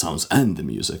the sounds and the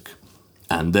music.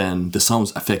 And then the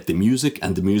sounds affect the music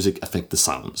and the music affect the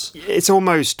sounds. It's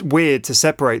almost weird to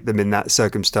separate them in that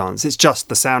circumstance. It's just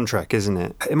the soundtrack, isn't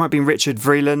it? It might have been Richard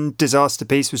Vreeland, Disaster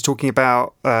Piece, was talking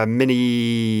about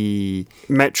Mini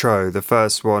Metro, the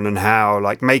first one, and how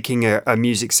like making a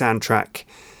music soundtrack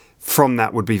from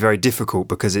that would be very difficult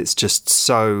because it's just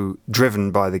so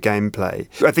driven by the gameplay.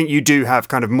 I think you do have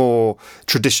kind of more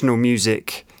traditional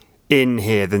music in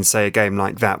here than, say, a game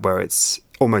like that where it's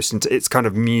almost it's kind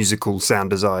of musical sound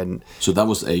design. So that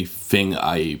was a thing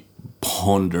I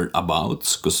pondered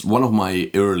about, because one of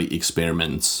my early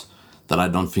experiments that I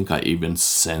don't think I even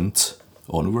sent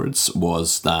onwards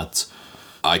was that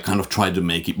I kind of tried to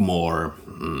make it more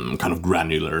kind of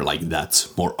granular like that,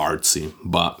 more artsy,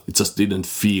 but it just didn't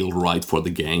feel right for the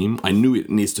game. I knew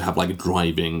it needs to have like a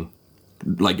driving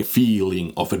like a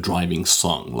feeling of a driving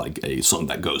song, like a song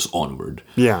that goes onward.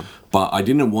 Yeah. But I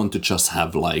didn't want to just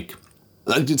have like,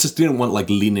 I just didn't want like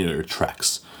linear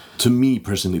tracks. To me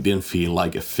personally, it didn't feel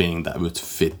like a thing that would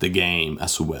fit the game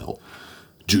as well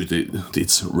due to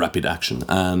its rapid action.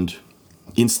 And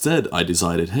instead I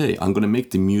decided, hey, I'm gonna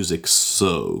make the music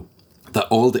so that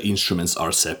all the instruments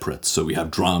are separate. So we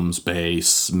have drums,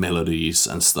 bass, melodies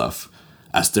and stuff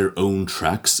as their own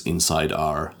tracks inside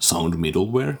our sound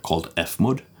middleware called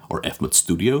Fmod or Fmod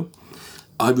Studio.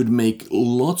 I would make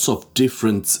lots of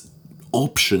different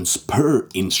options per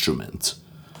instrument.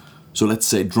 So let's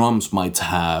say drums might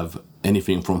have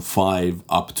anything from 5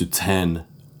 up to 10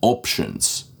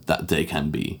 options that they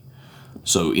can be.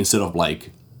 So instead of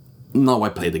like, now I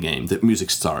play the game, the music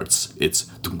starts, it's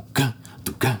dum-ga,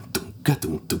 dum-ga, dum-ga,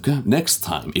 dum-ga. Next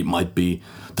time it might be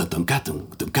dum-ga,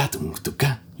 dum-ga,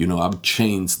 dum-ga. You know, I've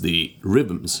changed the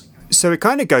rhythms. So it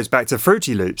kind of goes back to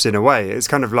Fruity Loops in a way. It's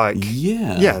kind of like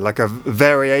like a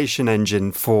variation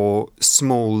engine for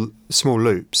small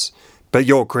loops. But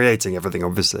you're creating everything,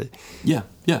 obviously. Yeah.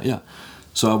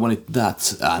 So I wanted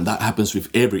that, and that happens with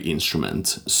every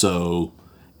instrument. So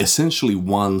essentially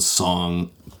one song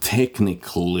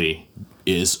technically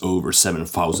is over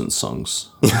 7,000 songs.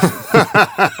 Which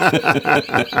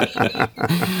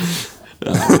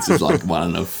is like, I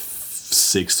don't know,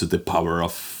 6 to the power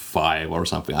of 5 or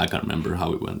something. I can't remember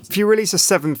how it went. If you release a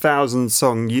 7,000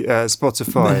 song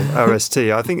Spotify OST,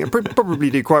 I think it probably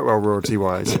do quite well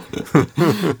royalty-wise.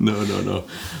 No.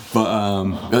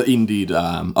 But indeed,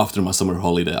 after my summer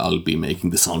holiday, I'll be making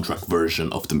the soundtrack version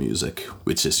of the music,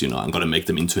 which is, I'm going to make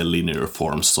them into a linear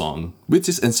form song, which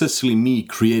is essentially me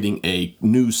creating a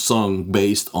new song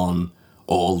based on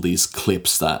all these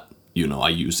clips that, I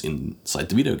use inside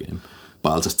the video game.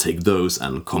 But I'll just take those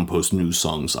and compose new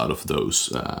songs out of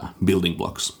those building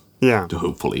blocks. Yeah. To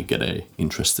hopefully get a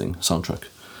interesting soundtrack.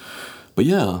 But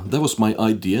yeah, that was my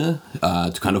idea,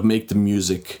 to kind of make the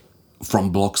music from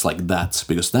blocks like that,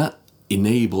 because that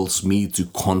enables me to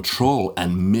control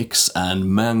and mix and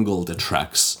mangle the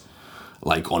tracks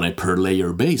like on a per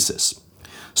layer basis.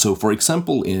 So for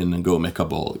example, in Go Mecha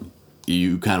Ball,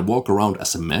 you can walk around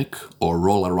as a mech or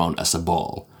roll around as a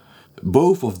ball.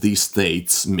 Both of these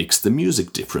states mix the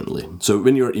music differently. So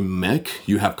when you're in mech,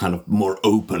 you have kind of more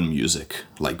open music,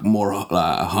 like more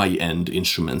high-end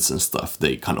instruments and stuff.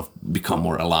 They kind of become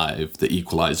more alive. The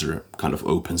equalizer kind of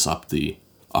opens up the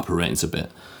upper range a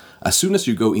bit. As soon as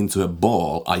you go into a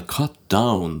ball, I cut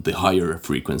down the higher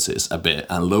frequencies a bit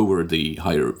and lower the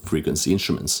higher frequency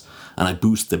instruments. And I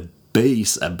boost the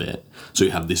bass a bit. So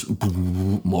you have this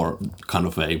more kind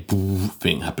of a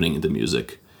thing happening in the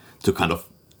music to kind of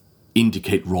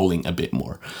indicate rolling a bit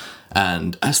more.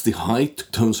 And as the high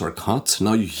tones are cut,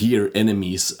 now you hear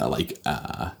enemies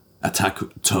attack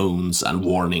tones and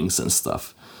warnings and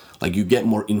stuff. Like you get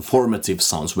more informative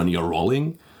sounds when you're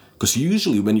rolling, because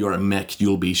usually when you're a mech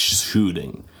you'll be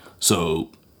shooting. So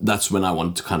that's when I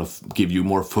want to kind of give you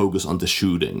more focus on the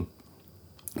shooting.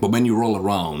 But when you roll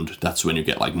around, that's when you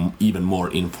get like even more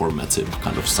informative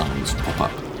kind of sounds pop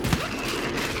up.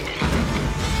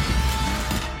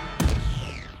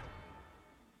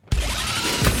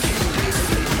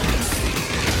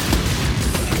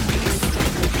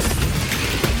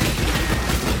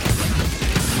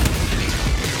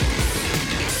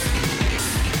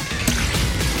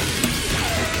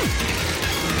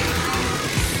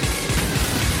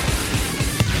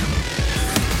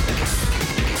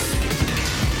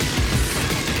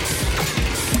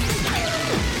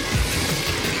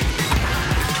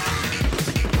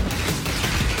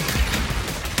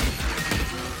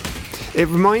 It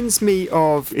reminds me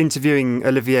of interviewing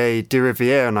Olivier de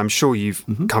Rivière, and I'm sure you've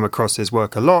come across his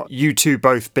work a lot. You two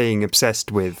both being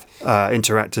obsessed with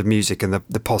interactive music and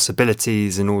the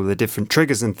possibilities and all the different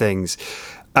triggers and things.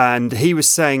 And he was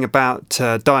saying about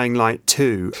Dying Light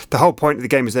 2, the whole point of the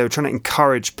game is they were trying to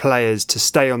encourage players to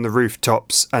stay on the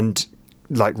rooftops and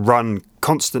like run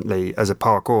constantly as a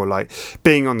parkour, like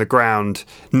being on the ground,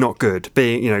 not good,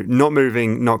 being, not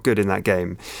moving, not good in that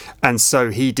game. And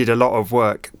so he did a lot of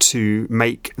work to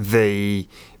make the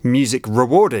music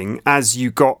rewarding as you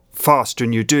got faster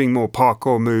and you're doing more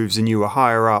parkour moves and you were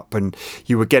higher up and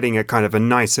you were getting a kind of a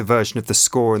nicer version of the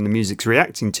score and the music's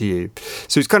reacting to you.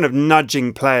 So it's kind of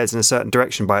nudging players in a certain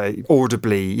direction by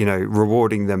audibly,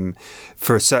 rewarding them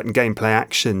for certain gameplay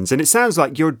actions. And it sounds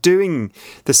like you're doing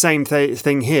the same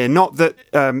thing here. Not that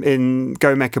in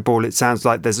Go Mecha Ball it sounds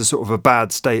like there's a sort of a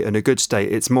bad state and a good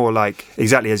state. It's more like,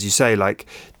 exactly as you say, like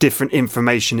different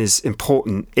information is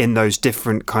important in those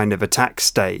different kind of attack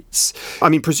states. I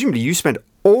mean, presumably you spend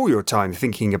all your time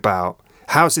thinking about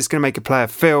how's this going to make a player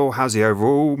feel, how's the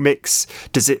overall mix,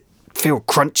 does it feel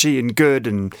crunchy and good?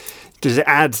 And does it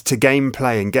add to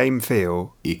gameplay and game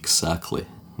feel? Exactly.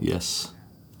 Yes.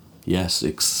 Yes,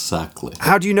 exactly.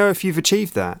 How do you know if you've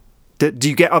achieved that? Do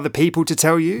you get other people to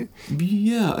tell you?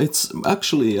 Yeah, it's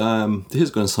actually, this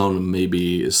is going to sound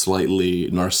maybe slightly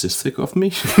narcissistic of me.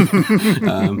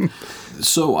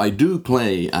 So I do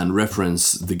play and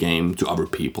reference the game to other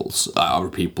people.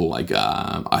 Like,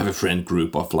 I have a friend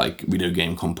group of like video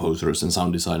game composers and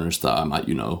sound designers that I might,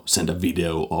 send a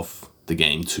video of the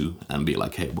game to and be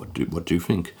like, hey, what do you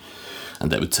think?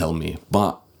 And they would tell me.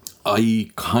 But I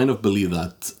kind of believe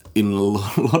that in a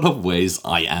lot of ways,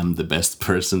 I am the best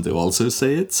person to also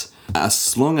say it.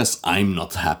 As long as I'm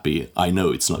not happy, I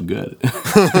know it's not good.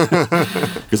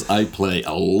 Because I play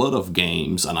a lot of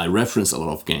games and I reference a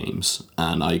lot of games.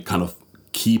 And I kind of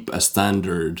keep a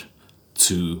standard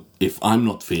to, if I'm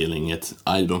not feeling it,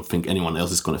 I don't think anyone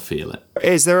else is going to feel it.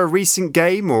 Is there a recent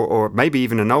game or maybe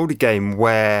even an older game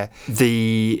where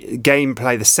the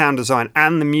gameplay, the sound design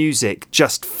and the music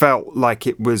just felt like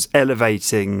it was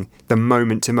elevating the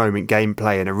moment-to-moment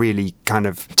gameplay in a really kind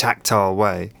of tactile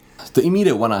way? The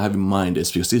immediate one I have in mind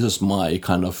is because this is my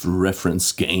kind of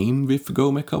reference game with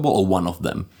Go Mechable, or one of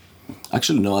them.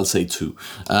 Actually, no, I'll say two.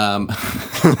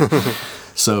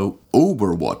 So,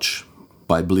 Overwatch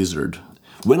by Blizzard.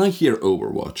 When I hear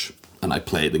Overwatch and I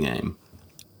play the game,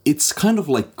 it's kind of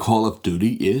like Call of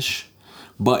Duty-ish,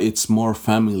 but it's more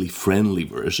family-friendly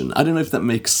version. I don't know if that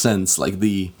makes sense. Like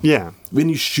when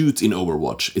you shoot in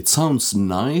Overwatch, it sounds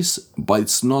nice, but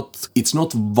it's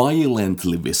not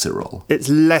violently visceral. It's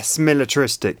less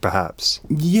militaristic, perhaps.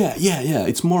 Yeah.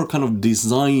 It's more kind of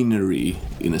designery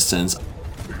in a sense.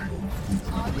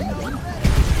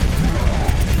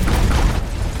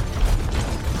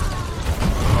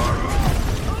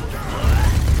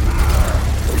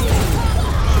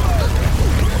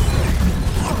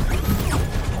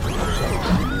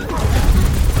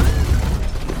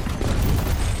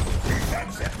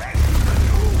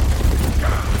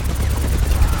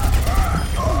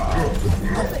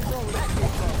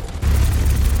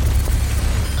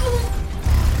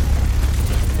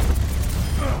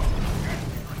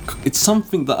 It's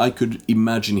something that I could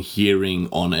imagine hearing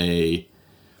on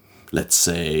let's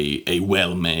say, a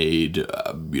well-made,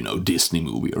 Disney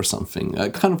movie or something. I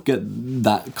kind of get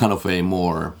that kind of a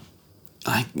more...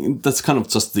 that's kind of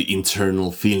just the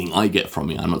internal feeling I get from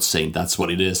it. I'm not saying that's what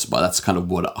it is, but that's kind of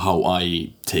how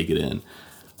I take it in.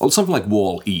 Or something like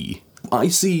Wall-E. I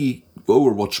see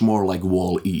Overwatch more like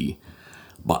Wall-E.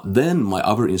 But then my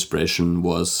other inspiration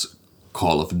was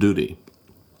Call of Duty.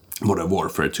 Modern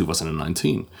Warfare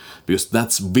 2019, because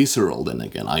that's visceral then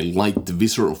again. I like the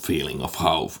visceral feeling of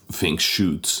how things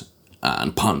shoot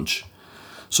and punch.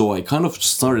 So I kind of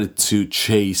started to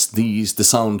chase the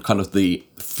sound, kind of the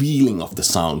feeling of the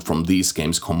sound from these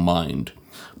games combined.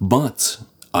 But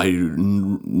I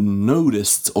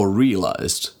noticed or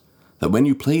realized that when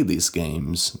you play these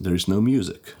games, there is no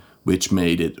music, which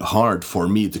made it hard for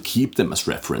me to keep them as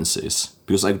references,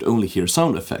 because I would only hear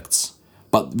sound effects.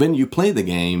 But when you play the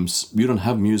games, you don't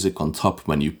have music on top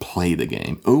when you play the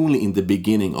game. Only in the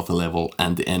beginning of a level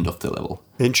and the end of the level.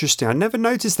 Interesting. I never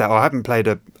noticed that. I haven't played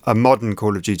a modern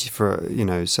Call of Duty for,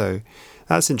 so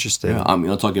that's interesting. Yeah, I'm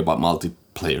talking about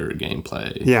multiplayer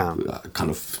gameplay. Yeah. Kind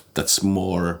of, that's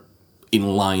more in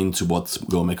line to what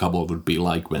Go Mechable would be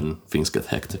like when things get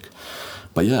hectic.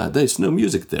 But yeah, there's no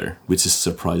music there, which is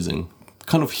surprising.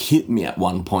 Kind of hit me at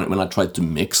one point when I tried to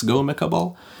mix Go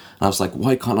Mechable. I was like,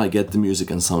 why can't I get the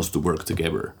music and sounds to work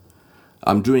together?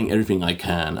 I'm doing everything I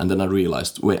can, and then I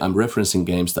realized, wait, I'm referencing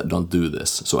games that don't do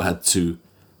this, so I had to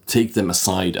take them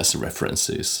aside as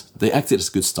references. They acted as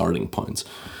good starting points.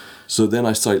 So then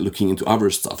I started looking into other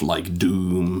stuff like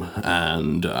Doom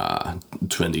and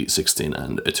 2016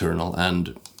 and Eternal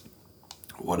and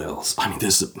what else? I mean,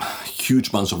 there's a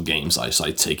huge bunch of games I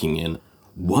started taking in.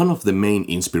 One of the main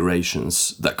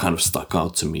inspirations that kind of stuck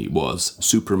out to me was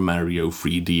Super Mario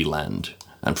 3D Land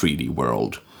and 3D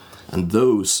World. And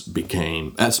those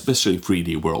became, especially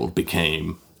 3D World,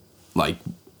 became like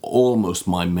almost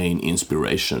my main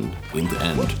inspiration in the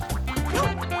end.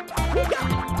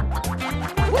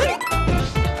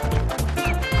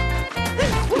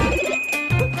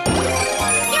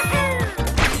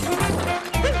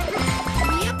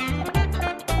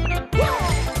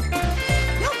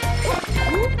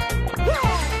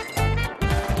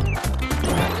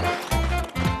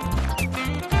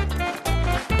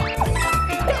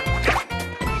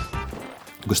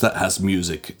 Because that has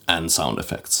music and sound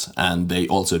effects, and they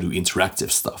also do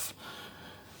interactive stuff,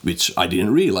 which I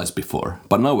didn't realize before.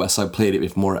 But now as I played it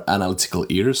with more analytical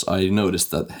ears, I noticed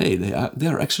that, hey, they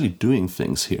are actually doing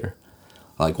things here.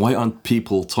 Like, why aren't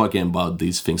people talking about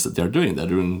these things that they're doing? They're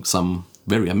doing some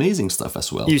very amazing stuff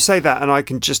as well. You say that, and I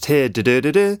can just hear I can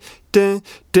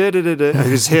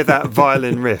just hear that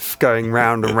violin riff going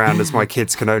round and round as my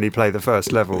kids can only play the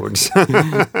first level.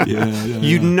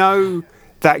 You know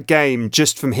that game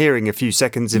just from hearing a few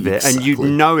seconds of it, and you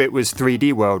know it was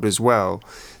 3D World as well,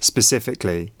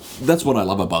 specifically. That's what I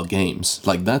love about games.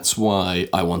 Like, that's why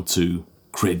I want to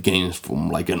create games from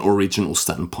like an original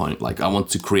standpoint. Like, I want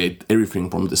to create everything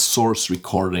from the source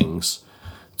recordings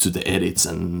to the edits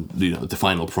and, you know, the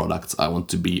final product. I want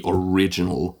to be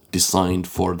original, designed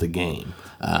for the game,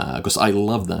 because I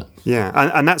love that. Yeah,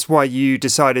 and that's why you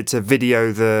decided to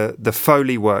video the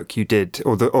Foley work you did,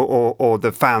 or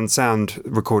the found sound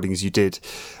recordings you did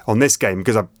on this game,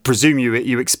 because I presume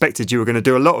you expected you were going to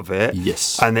do a lot of it.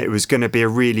 Yes. And it was going to be a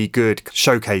really good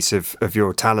showcase of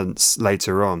your talents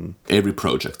later on. Every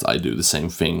project I do the same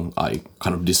thing. I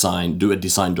kind of do a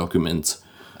design document,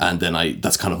 and then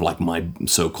that's kind of like my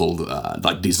so-called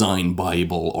like design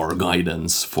Bible or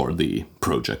guidance for the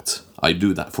project. I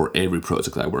do that for every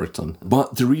project I worked on.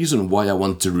 But the reason why I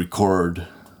want to record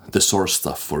the source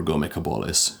stuff for Go Mecha Ball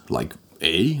is, like,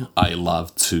 A, I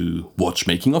love to watch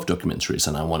making of documentaries,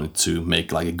 and I wanted to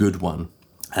make like a good one.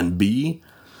 And B,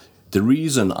 the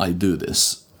reason I do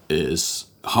this is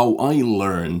how I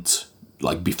learned,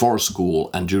 like, before school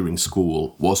and during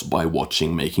school, was by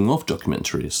watching making of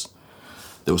documentaries.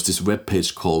 There was this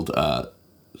webpage called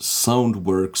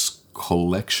Soundworks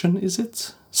Collection, is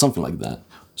it? Something like that.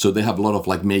 So they have a lot of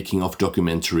like making of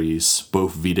documentaries,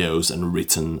 both videos and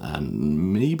written,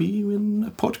 and maybe even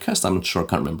a podcast. I'm not sure, I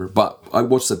can't remember. But I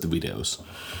watched the videos.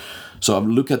 So I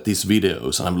look at these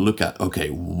videos and I look at, okay,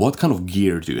 what kind of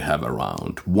gear do you have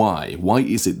around? Why? Why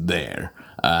is it there?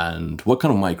 And what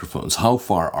kind of microphones? How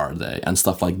far are they? And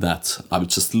stuff like that. I would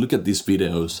just look at these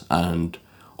videos, and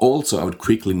also I would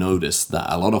quickly notice that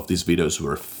a lot of these videos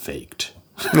were faked.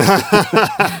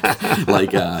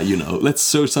 Like, you know, let's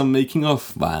show some making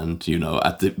of, and, you know,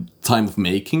 at the time of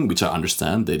making, which I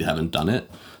understand, they haven't done it,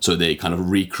 so they kind of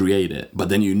recreate it. But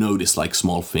then you notice like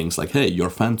small things like, hey,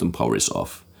 your phantom power is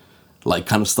off, like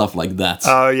kind of stuff like that.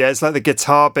 Oh yeah, it's like the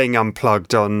guitar being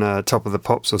unplugged on Top of the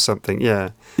Pops or something. Yeah.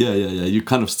 You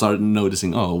kind of start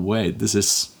noticing, oh wait, this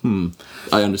is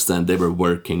I understand they were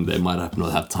working, they might have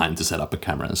not had time to set up a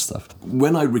camera and stuff.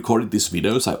 When I recorded these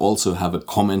videos, I also have a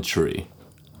commentary.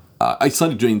 I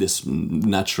started doing this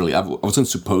naturally. I wasn't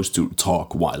supposed to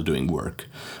talk while doing work,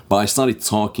 but I started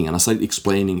talking and I started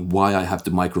explaining why I have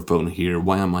the microphone here,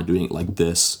 why am I doing it like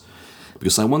this,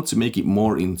 because I want to make it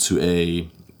more into a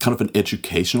kind of an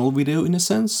educational video in a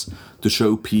sense, to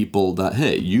show people that,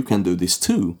 hey, you can do this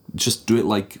too. Just do it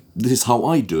like, this is how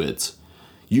I do it.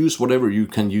 Use whatever you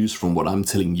can use from what I'm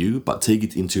telling you, but take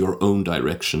it into your own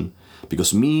direction.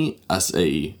 Because me, as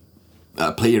a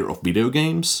player of video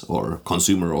games or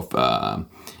consumer of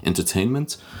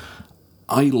entertainment,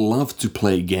 I love to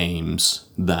play games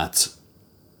that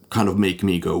kind of make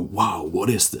me go, wow, what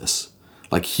is this?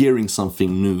 Like hearing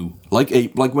something new. Like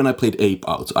when I played Ape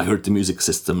Out, I heard the music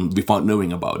system without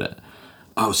knowing about it.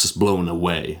 I was just blown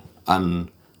away.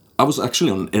 And I was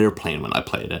actually on an airplane when I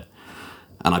played it.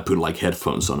 And I put like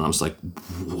headphones on and I was like,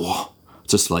 whoa.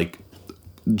 Just like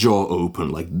jaw open,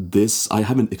 like this. I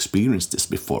haven't experienced this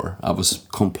before. I was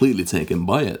completely taken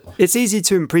by it. It's easy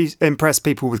to impress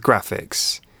people with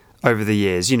graphics over the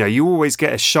years. You know, you always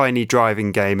get a shiny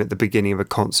driving game at the beginning of a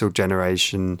console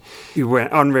generation. When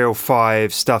Unreal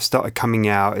 5 stuff started coming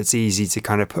out, it's easy to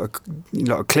kind of put a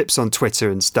lot of clips on Twitter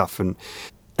and stuff. And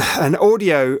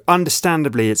audio,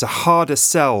 understandably, it's a harder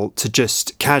sell to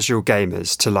just casual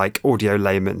gamers, to like audio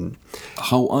laymen.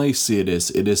 How I see it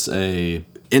is a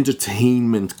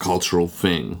entertainment cultural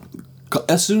thing.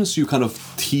 As soon as you kind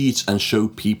of teach and show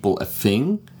people a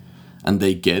thing and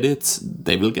they get it,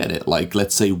 they will get it. Like,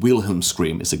 let's say Wilhelm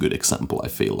Scream is a good example, I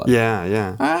feel like.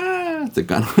 Yeah. The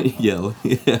kind of yell.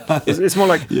 Yeah. It's more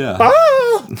like, yeah.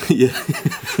 Ah! Yeah.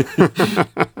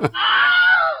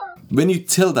 When you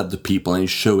tell that to people and you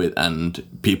show it and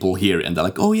people hear it and they're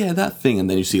like, oh yeah, that thing. And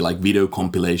then you see like video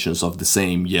compilations of the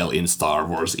same yell in Star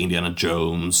Wars, Indiana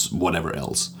Jones, whatever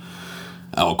else.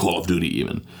 Or Call of Duty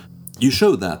even. You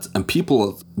show that and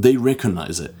people, they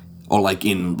recognize it. Or like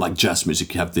in like jazz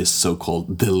music, you have this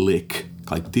so-called the lick.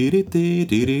 Like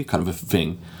dee-dee-dee-dee-dee kind of a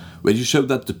thing. When you show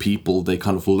that to people, they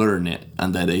kind of learn it.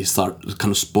 And then they start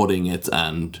kind of spotting it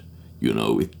and, you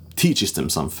know, it teaches them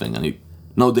something. And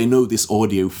now they know this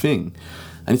audio thing.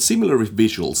 And it's similar with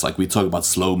visuals. Like we talk about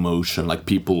slow motion, like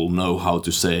people know how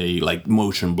to say like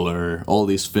motion blur, all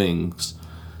these things.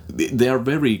 They are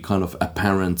very kind of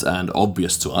apparent and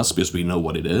obvious to us because we know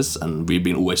what it is and we've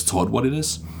been always taught what it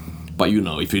is. But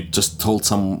if you just told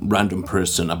some random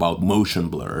person about motion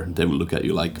blur, they will look at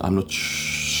you like, I'm not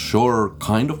sure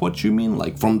kind of what you mean.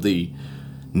 Like from the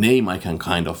name I can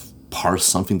kind of parse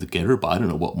something together, but I don't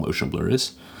know what motion blur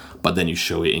is. But then you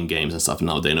show it in games and stuff,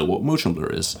 now they know what motion blur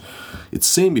is. It's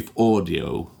same with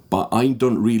audio, but I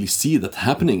don't really see that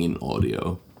happening in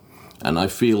audio. And I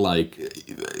feel like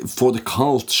for the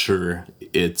culture,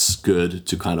 it's good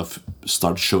to kind of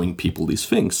start showing people these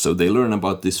things. So they learn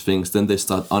about these things, then they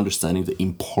start understanding the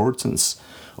importance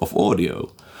of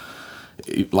audio.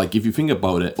 Like if you think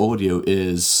about it, audio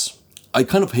is... I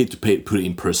kind of hate to put it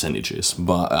in percentages,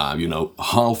 but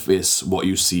half is what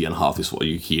you see and half is what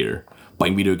you hear. But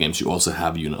in video games, you also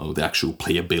have, the actual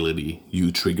playability,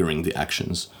 you triggering the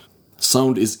actions.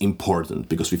 Sound is important,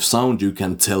 because with sound you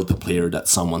can tell the player that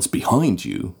someone's behind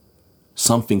you.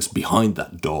 Something's behind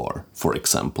that door, for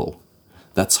example.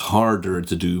 That's harder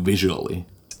to do visually.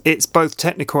 It's both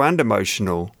technical and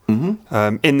emotional.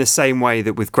 In the same way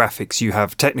that with graphics, you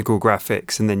have technical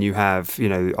graphics, and then you have,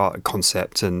 art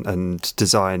concept and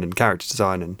design and character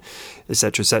design and et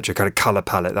cetera, kind of color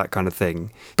palette, that kind of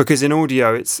thing. Because in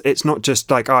audio, it's not just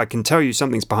like, I can tell you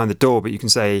something's behind the door, but you can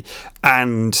say,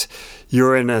 and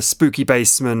you're in a spooky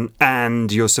basement and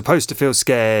you're supposed to feel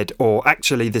scared, or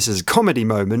actually this is a comedy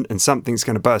moment and something's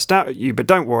going to burst out at you, but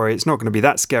don't worry, it's not going to be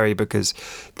that scary because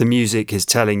the music is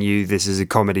telling you this is a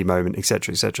comedy moment, et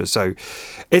cetera, et cetera. So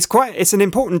it's an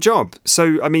important job.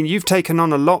 So, I mean, you've taken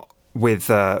on a lot with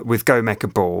Go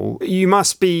Mecha Ball. You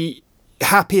must be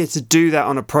happier to do that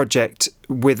on a project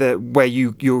where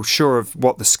you're sure of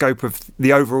what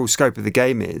the overall scope of the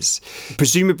game is.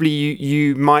 Presumably,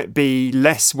 you might be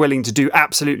less willing to do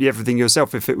absolutely everything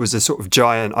yourself if it was a sort of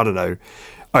giant, I don't know,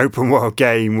 open world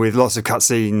game with lots of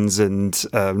cutscenes and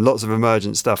lots of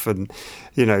emergent stuff, and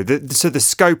so the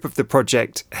scope of the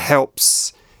project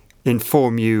helps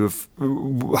inform you of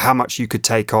how much you could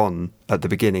take on at the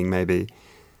beginning, maybe.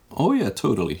 Oh yeah,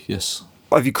 totally. Yes.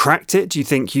 Have you cracked it? Do you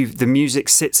think the music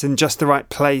sits in just the right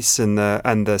place and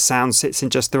the sound sits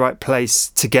in just the right place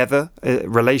together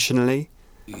relationally?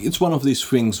 It's one of these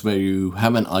things where you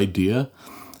have an idea,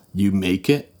 you make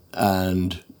it,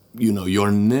 and you're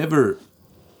never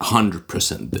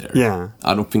 100% there. Yeah.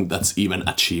 I don't think that's even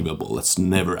achievable. That's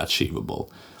never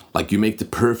achievable. Like you make the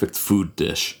perfect food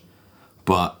dish,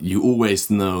 but you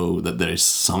always know that there is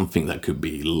something that could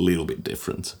be a little bit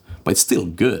different. But it's still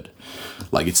good.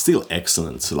 Like, it's still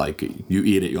excellent. Like, you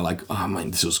eat it, you're like, oh man,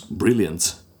 this was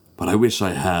brilliant. But I wish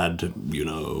I had,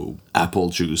 apple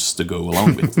juice to go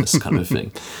along with this kind of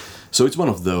thing. So it's one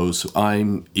of those.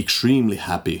 I'm extremely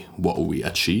happy what we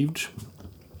achieved.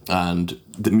 And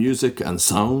the music and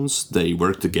sounds, they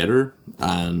work together.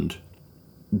 And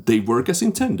they work as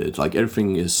intended. Like,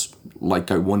 everything is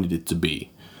like I wanted it to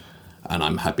be. And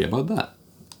I'm happy about that.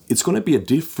 It's going to be a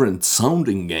different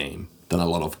sounding game than a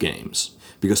lot of games,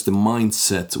 because the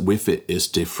mindset with it is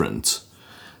different.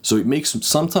 So it makes,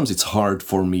 sometimes it's hard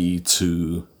for me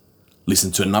to listen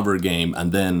to another game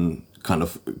and then kind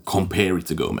of compare it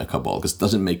to Go Mecha Ball, because it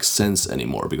doesn't make sense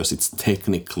anymore, because it's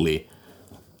technically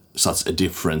such a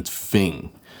different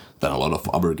thing than a lot of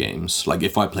other games. Like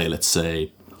if I play, let's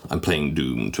say, I'm playing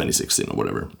Doom 2016 or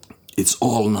whatever, it's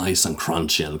all nice and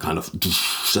crunchy and kind of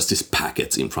just this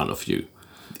packet in front of you.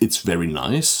 It's very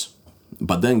nice.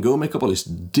 But then Go Mecha Ball is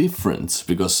different,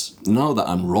 because now that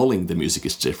I'm rolling, the music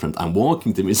is different. I'm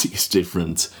walking, the music is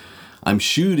different. I'm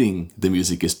shooting, the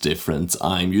music is different.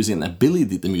 I'm using an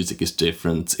ability, the music is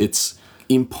different. It's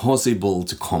impossible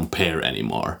to compare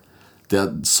anymore. They're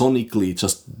sonically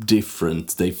just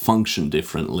different. They function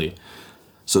differently.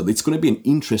 So it's going to be an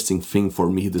interesting thing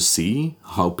for me to see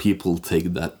how people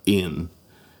take that in,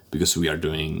 because we are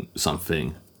doing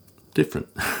something different.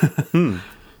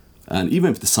 And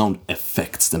even if the sound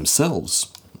effects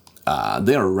themselves,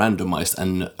 they are randomized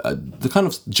and they're kind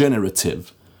of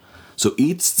generative. So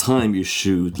each time you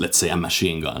shoot, let's say, a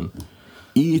machine gun,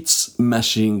 each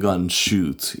machine gun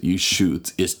shoot you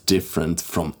shoot is different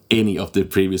from any of the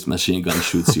previous machine gun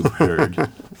shoots you've heard.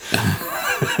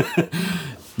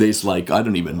 There's like, I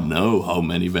don't even know how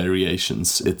many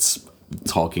variations. It's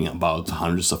talking about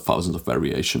hundreds of thousands of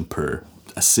variation per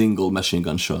a single machine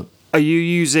gun shot. Are you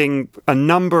using a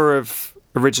number of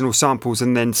original samples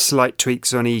and then slight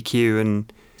tweaks on EQ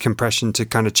and compression to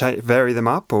kind of vary them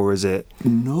up, or is it?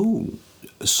 No.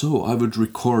 So I would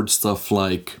record stuff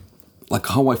like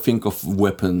how I think of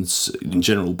weapons in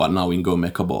general, but now in Go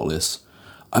Mecha Ball is,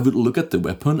 I would look at the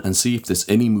weapon and see if there's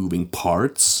any moving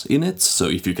parts in it. So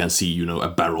if you can see, a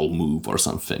barrel move or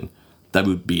something, that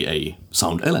would be a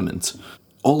sound element.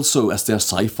 Also, as they are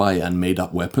sci-fi and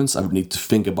made-up weapons, I would need to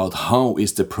think about how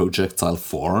is the projectile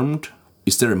formed,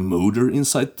 is there a motor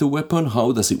inside the weapon?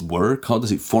 How does it work? How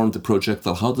does it form the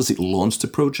projectile? How does it launch the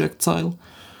projectile?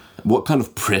 What kind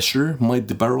of pressure might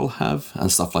the barrel have?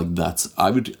 And stuff like that.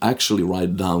 I would actually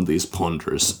write down these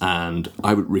pointers and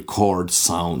I would record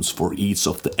sounds for each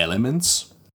of the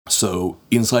elements. So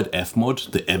inside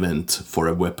Fmod, the event for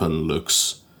a weapon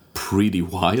looks pretty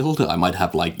wild. I might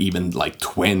have even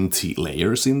 20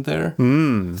 layers in there.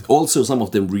 Also, some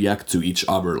of them react to each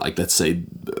other. Like, let's say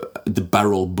the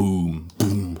barrel boom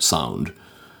sound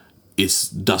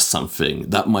does something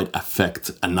that might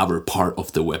affect another part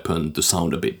of the weapon to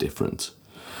sound a bit different.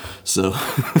 So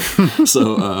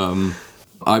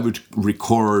I would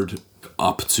record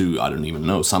up to, I don't even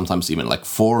know, sometimes even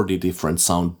 40 different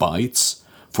sound bites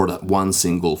for that one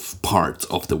single part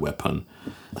of the weapon.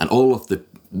 And all of the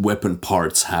weapon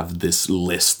parts have this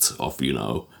list of,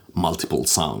 multiple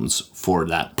sounds for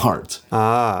that part.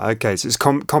 Ah, okay. So it's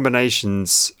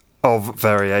combinations of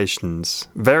variations,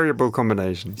 variable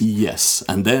combinations. Yes,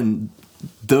 and then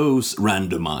those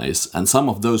randomize, and some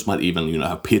of those might even,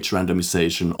 have pitch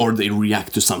randomization, or they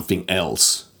react to something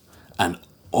else. And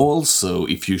also,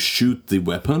 if you shoot the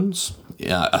weapons,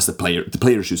 as the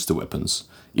player shoots the weapons.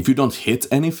 If you don't hit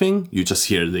anything, you just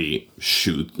hear the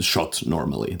shot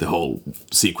normally, the whole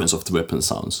sequence of the weapon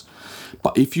sounds.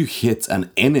 But if you hit an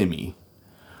enemy,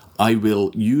 I will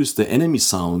use the enemy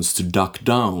sounds to duck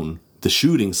down the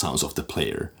shooting sounds of the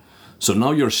player. So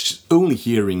now you're only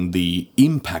hearing the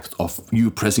impact of you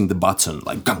pressing the button,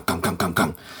 like gang, gang, gang, gang,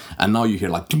 gang. And now you hear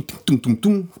tung, tung, tung,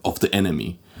 tung of the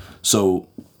enemy. So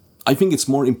I think it's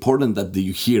more important that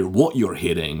you hear what you're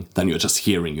hitting than you're just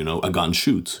hearing, a gun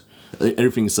shoot.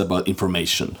 Everything is about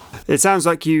information. It sounds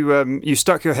like you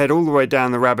stuck your head all the way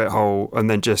down the rabbit hole and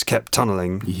then just kept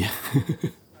tunneling. Yeah.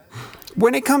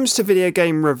 When it comes to video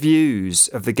game reviews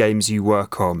of the games you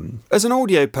work on, as an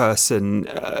audio person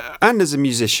and as a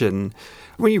musician,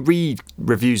 when you read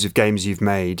reviews of games you've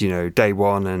made, Day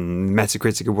One and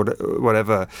Metacritic or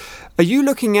whatever, are you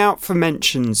looking out for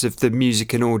mentions of the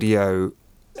music and audio?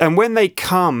 And when they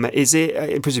come, is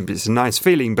it, presumably it's a nice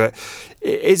feeling, but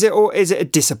is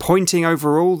it disappointing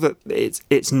overall that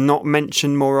it's not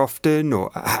mentioned more often?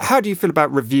 Or how do you feel about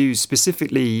reviews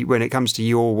specifically when it comes to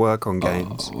your work on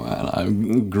games? Oh, well,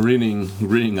 I'm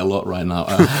grinning a lot right now.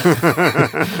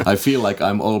 I feel like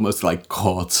I'm almost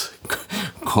caught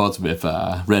with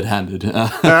red-handed.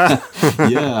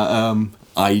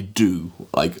 I do.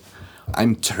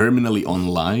 I'm terminally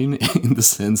online in the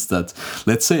sense that,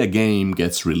 let's say a game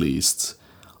gets released,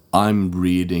 I'm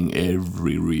reading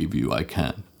every review I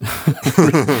can.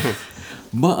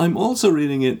 But I'm also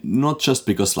reading it not just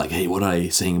because, hey, what are they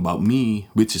saying about me?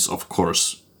 Which is, of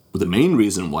course, the main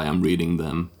reason why I'm reading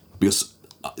them. Because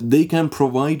they can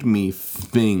provide me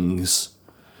things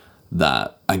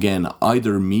that, again,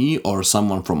 either me or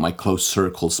someone from my close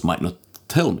circles might not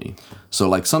tell me.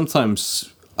 So,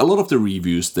 sometimes a lot of the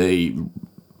reviews, I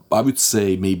would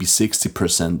say maybe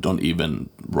 60% don't even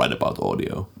write about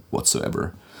audio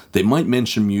whatsoever. They might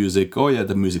mention music, oh yeah,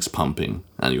 the music's pumping,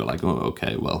 and you're like, oh,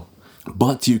 okay, well.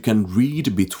 But you can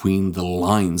read between the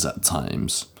lines at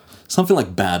times. Something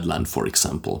like Badland, for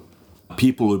example.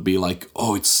 People would be like,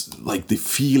 oh, it's the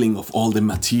feeling of all the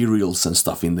materials and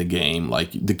stuff in the game,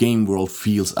 the game world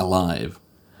feels alive.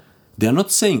 They're not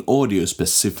saying audio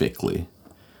specifically,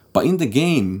 but in the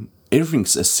game,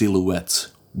 everything's a silhouette.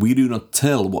 We do not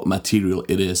tell what material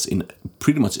it is in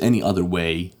pretty much any other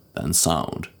way than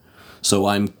sound. So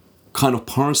I'm kind of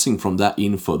parsing from that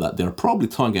info that they're probably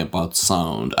talking about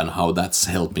sound and how that's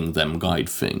helping them guide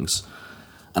things.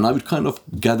 And I would kind of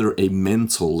gather a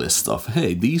mental list of,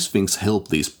 hey, these things help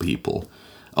these people.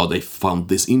 Or they found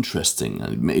this interesting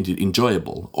and it made it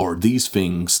enjoyable. Or these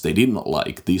things they did not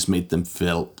like. These made them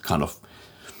feel kind of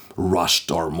rushed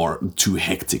or more too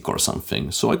hectic or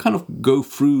something. So I kind of go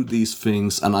through these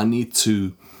things and I need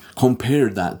to compare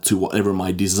that to whatever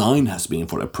my design has been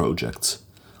for a project.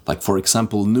 For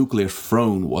example, Nuclear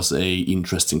Throne was a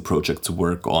interesting project to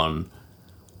work on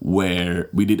where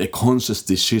we did a conscious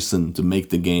decision to make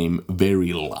the game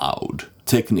very loud,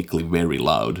 technically very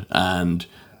loud and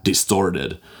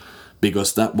distorted,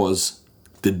 because that was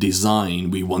the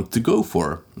design we want to go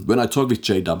for. When I talked with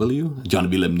JW,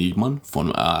 Jan-Willem Niedman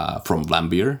from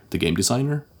Vlambeer, the game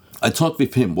designer, I talked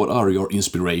with him, what are your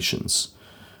inspirations?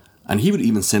 And he would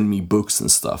even send me books and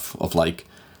stuff of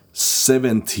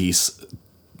 70s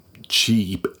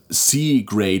cheap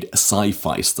C-grade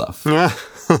sci-fi stuff.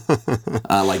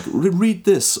 Read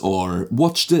this or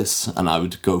watch this, and I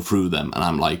would go through them and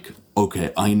I'm like,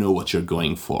 okay, I know what you're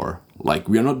going for.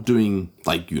 We are not doing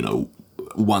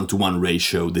 1-to-1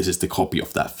 ratio, this is the copy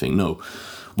of that thing. No.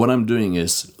 what I'm doing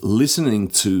is listening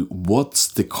to what's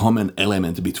the common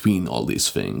element between all these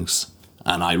things.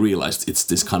 And I realized it's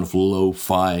this kind of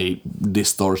lo-fi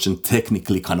distortion,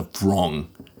 technically kind of wrong,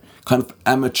 kind of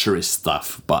amateurish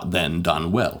stuff, but then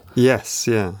done well. Yes,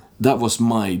 yeah. That was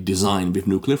my design with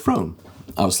Nuclear Throne.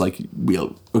 I was like,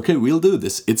 we'll do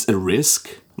this. It's a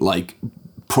risk. Like,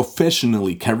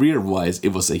 professionally, career-wise, it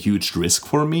was a huge risk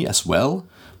for me as well.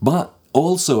 But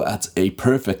also at a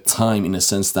perfect time in a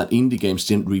sense that indie games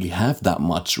didn't really have that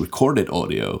much recorded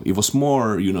audio. It was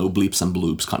more, bleeps and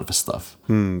bloops kind of stuff.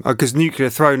 Because Nuclear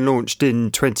Throne launched in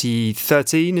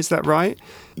 2013, is that right?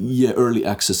 Yeah, early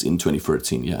access in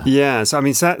 2013, yeah. Yeah, so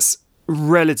that's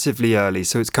relatively early.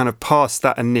 So it's kind of past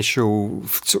that initial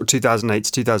sort of 2008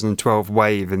 to 2012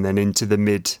 wave and then into the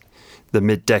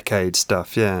mid-decade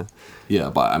stuff, yeah. Yeah,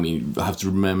 but I have to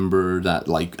remember that,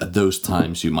 like, at those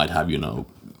times you might have,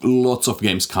 lots of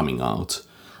games coming out.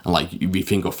 And, like, we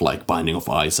think of, like, Binding of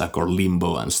Isaac or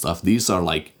Limbo and stuff. These are,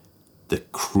 like, the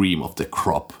cream of the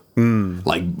crop.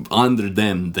 Like, under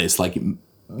them, there's, like,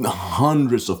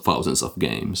 hundreds of thousands of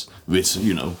games, which,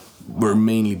 were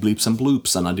mainly bleeps and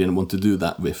bloops, and I didn't want to do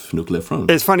that with Nuclear Throne.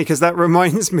 It's funny because that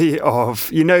reminds me of,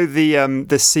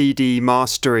 the CD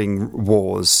mastering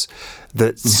wars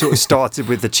that sort of started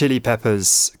with the Chili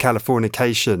Peppers'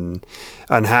 Californication,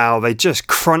 and how they just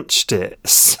crunched it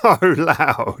so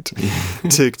loud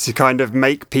to kind of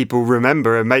make people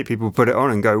remember and make people put it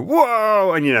on and go,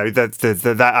 whoa! And,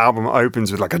 that album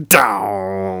opens with like a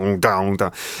down, down,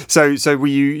 down. So do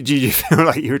you feel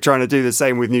like you were trying to do the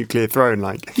same with Nuclear Throne?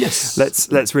 Like, yes.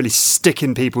 Let's really stick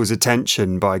in people's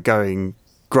attention by going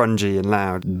grungy and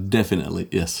loud. Definitely,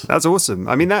 yes. That's awesome.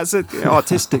 That's an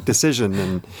artistic decision.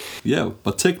 And yeah,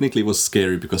 but technically it was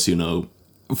scary because,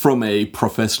 from a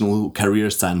professional career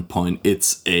standpoint,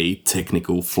 it's a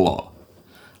technical flaw.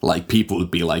 Like, people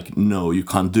would be like, no, you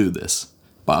can't do this.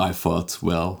 But I thought,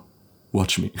 well,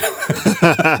 watch me.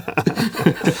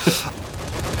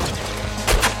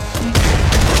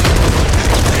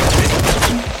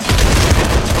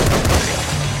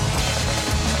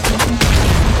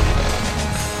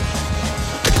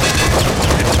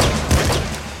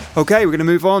 Okay, we're going to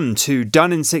move on to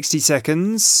Done in 60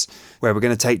 Seconds, where we're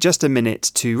going to take just a minute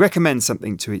to recommend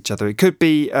something to each other. It could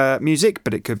be music,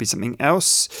 but it could be something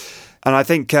else. And I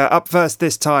think up first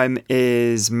this time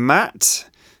is Matt.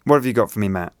 What have you got for me,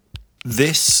 Matt?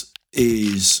 This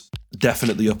is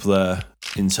definitely up there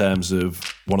in terms of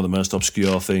one of the most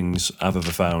obscure things I've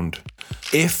ever found.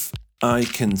 If I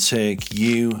can take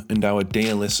you and our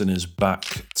dear listeners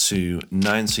back to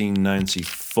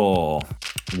 1994,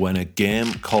 when a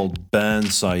game called Burn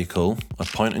Cycle, a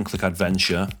point-and-click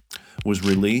adventure, was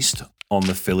released on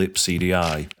the Philips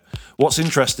CDI. What's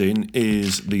interesting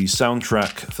is the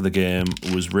soundtrack for the game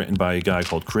was written by a guy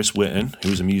called Chris Whitten, who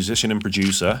was a musician and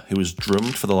producer who has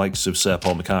drummed for the likes of Sir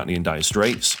Paul McCartney and Dire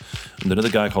Straits, and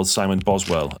another guy called Simon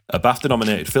Boswell, a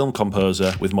BAFTA-nominated film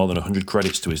composer with more than 100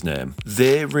 credits to his name.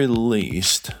 They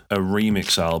released a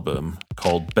remix album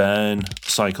called Burn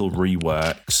Cycle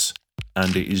Reworks,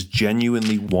 and it is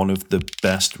genuinely one of the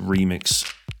best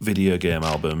remix video game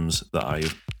albums that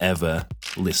I've ever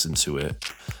listened to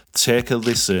it. Take a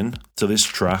listen to this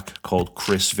track called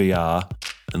Chris VR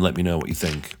and let me know what you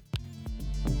think.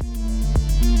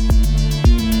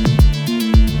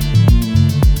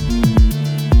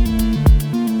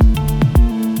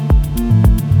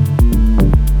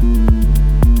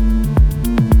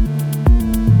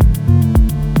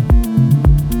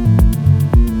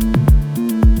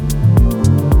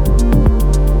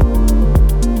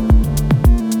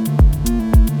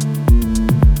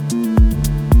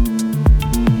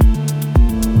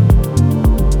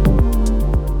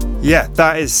 Yeah,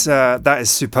 that is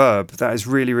superb. That is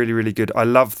really, really, really good. I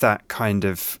love that kind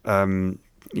of thinking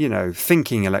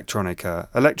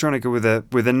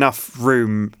electronica with enough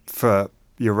room for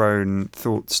your own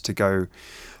thoughts to go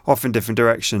off in different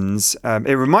directions.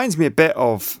 It reminds me a bit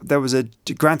of, there was a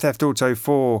Grand Theft Auto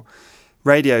 4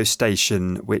 radio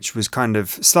station which was kind of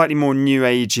slightly more new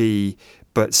agey,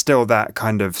 but still that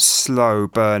kind of slow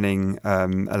burning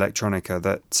electronica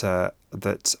that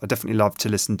I definitely love to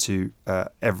listen to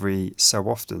every so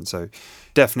often. So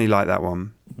definitely like that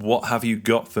one. What have you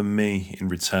got for me in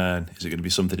return? Is it going to be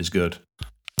something as good?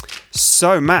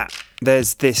 So Matt,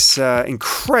 there's this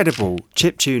incredible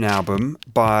chiptune album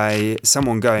by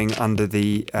someone going under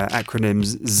the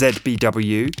acronyms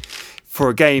ZBW for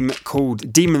a game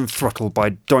called Demon Throttle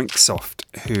by Doinksoft,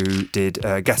 who did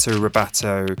Gato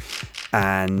Roboto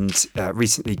and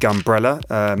recently Gumbrella,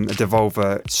 a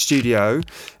Devolver studio.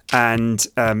 And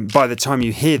by the time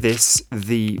you hear this,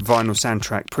 the vinyl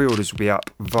soundtrack pre-orders will be up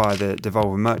via the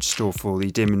Devolver merch store for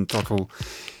the Demon Throttle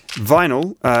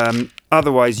vinyl.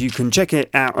 Otherwise, you can check it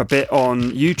out a bit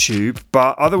on YouTube,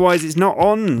 but otherwise it's not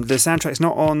on, the soundtrack's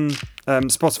not on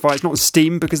Spotify, it's not on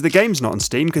Steam, because the game's not on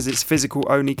Steam, because it's a physical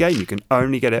only game. You can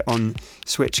only get it on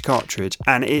Switch cartridge,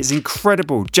 and it's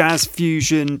incredible. Jazz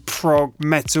fusion, prog,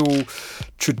 metal,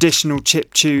 traditional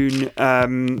chiptune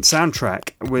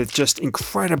soundtrack with just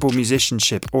incredible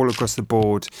musicianship all across the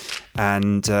board,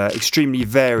 and extremely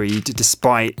varied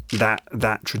despite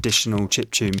that traditional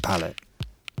chiptune palette.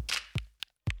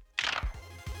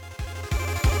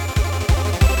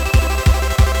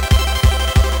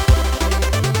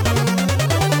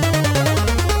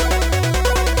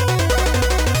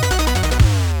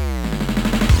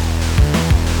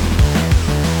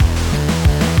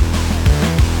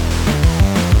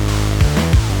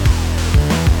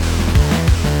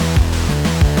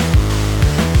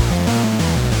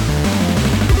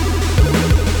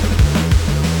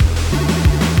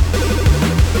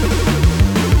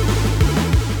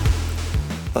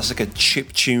 That's like a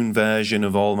chiptune version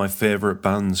of all my favourite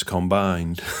bands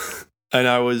combined. And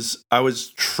I was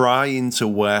trying to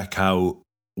work out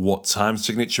what time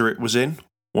signature it was in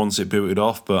once it booted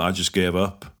off, but I just gave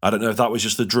up. I don't know if that was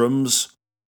just the drums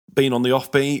being on the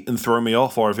offbeat and throwing me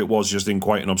off, or if it was just in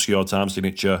quite an obscure time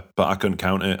signature, but I couldn't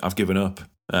count it. I've given up.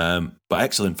 But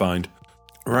excellent find.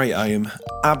 Right, I am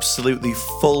absolutely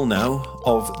full now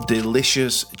of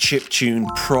delicious chiptune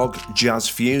prog jazz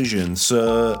fusion.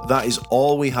 So that is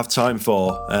all we have time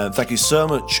for. Thank you so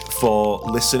much for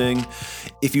listening.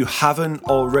 If you haven't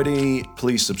already,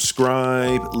 please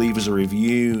subscribe, leave us a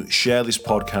review, share this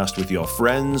podcast with your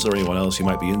friends or anyone else who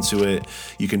might be into it.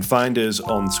 You can find us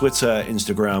on Twitter,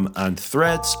 Instagram, and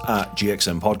Threads at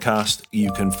GXM Podcast.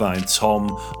 You can find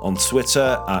Tom on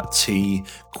Twitter at T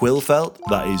Quillfelt.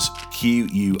 That is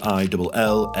QUILLFELDT.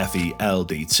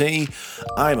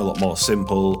 I'm a lot more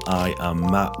simple. I am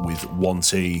Matt with one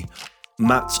T.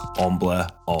 Matt Ombler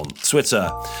on Twitter.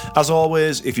 As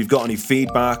always, if you've got any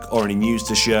feedback or any news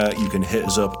to share, you can hit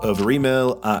us up over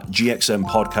email at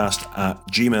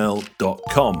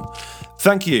gxmpodcast@gmail.com.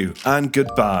 Thank you and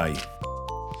goodbye.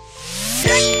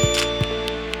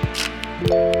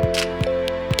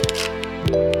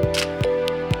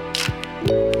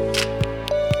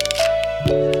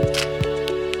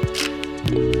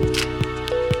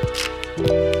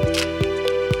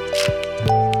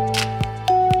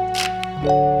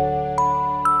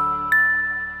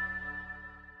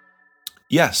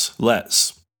 Yes,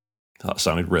 let's. That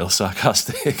sounded real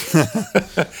sarcastic.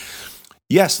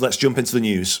 Yes, let's jump into the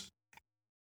news.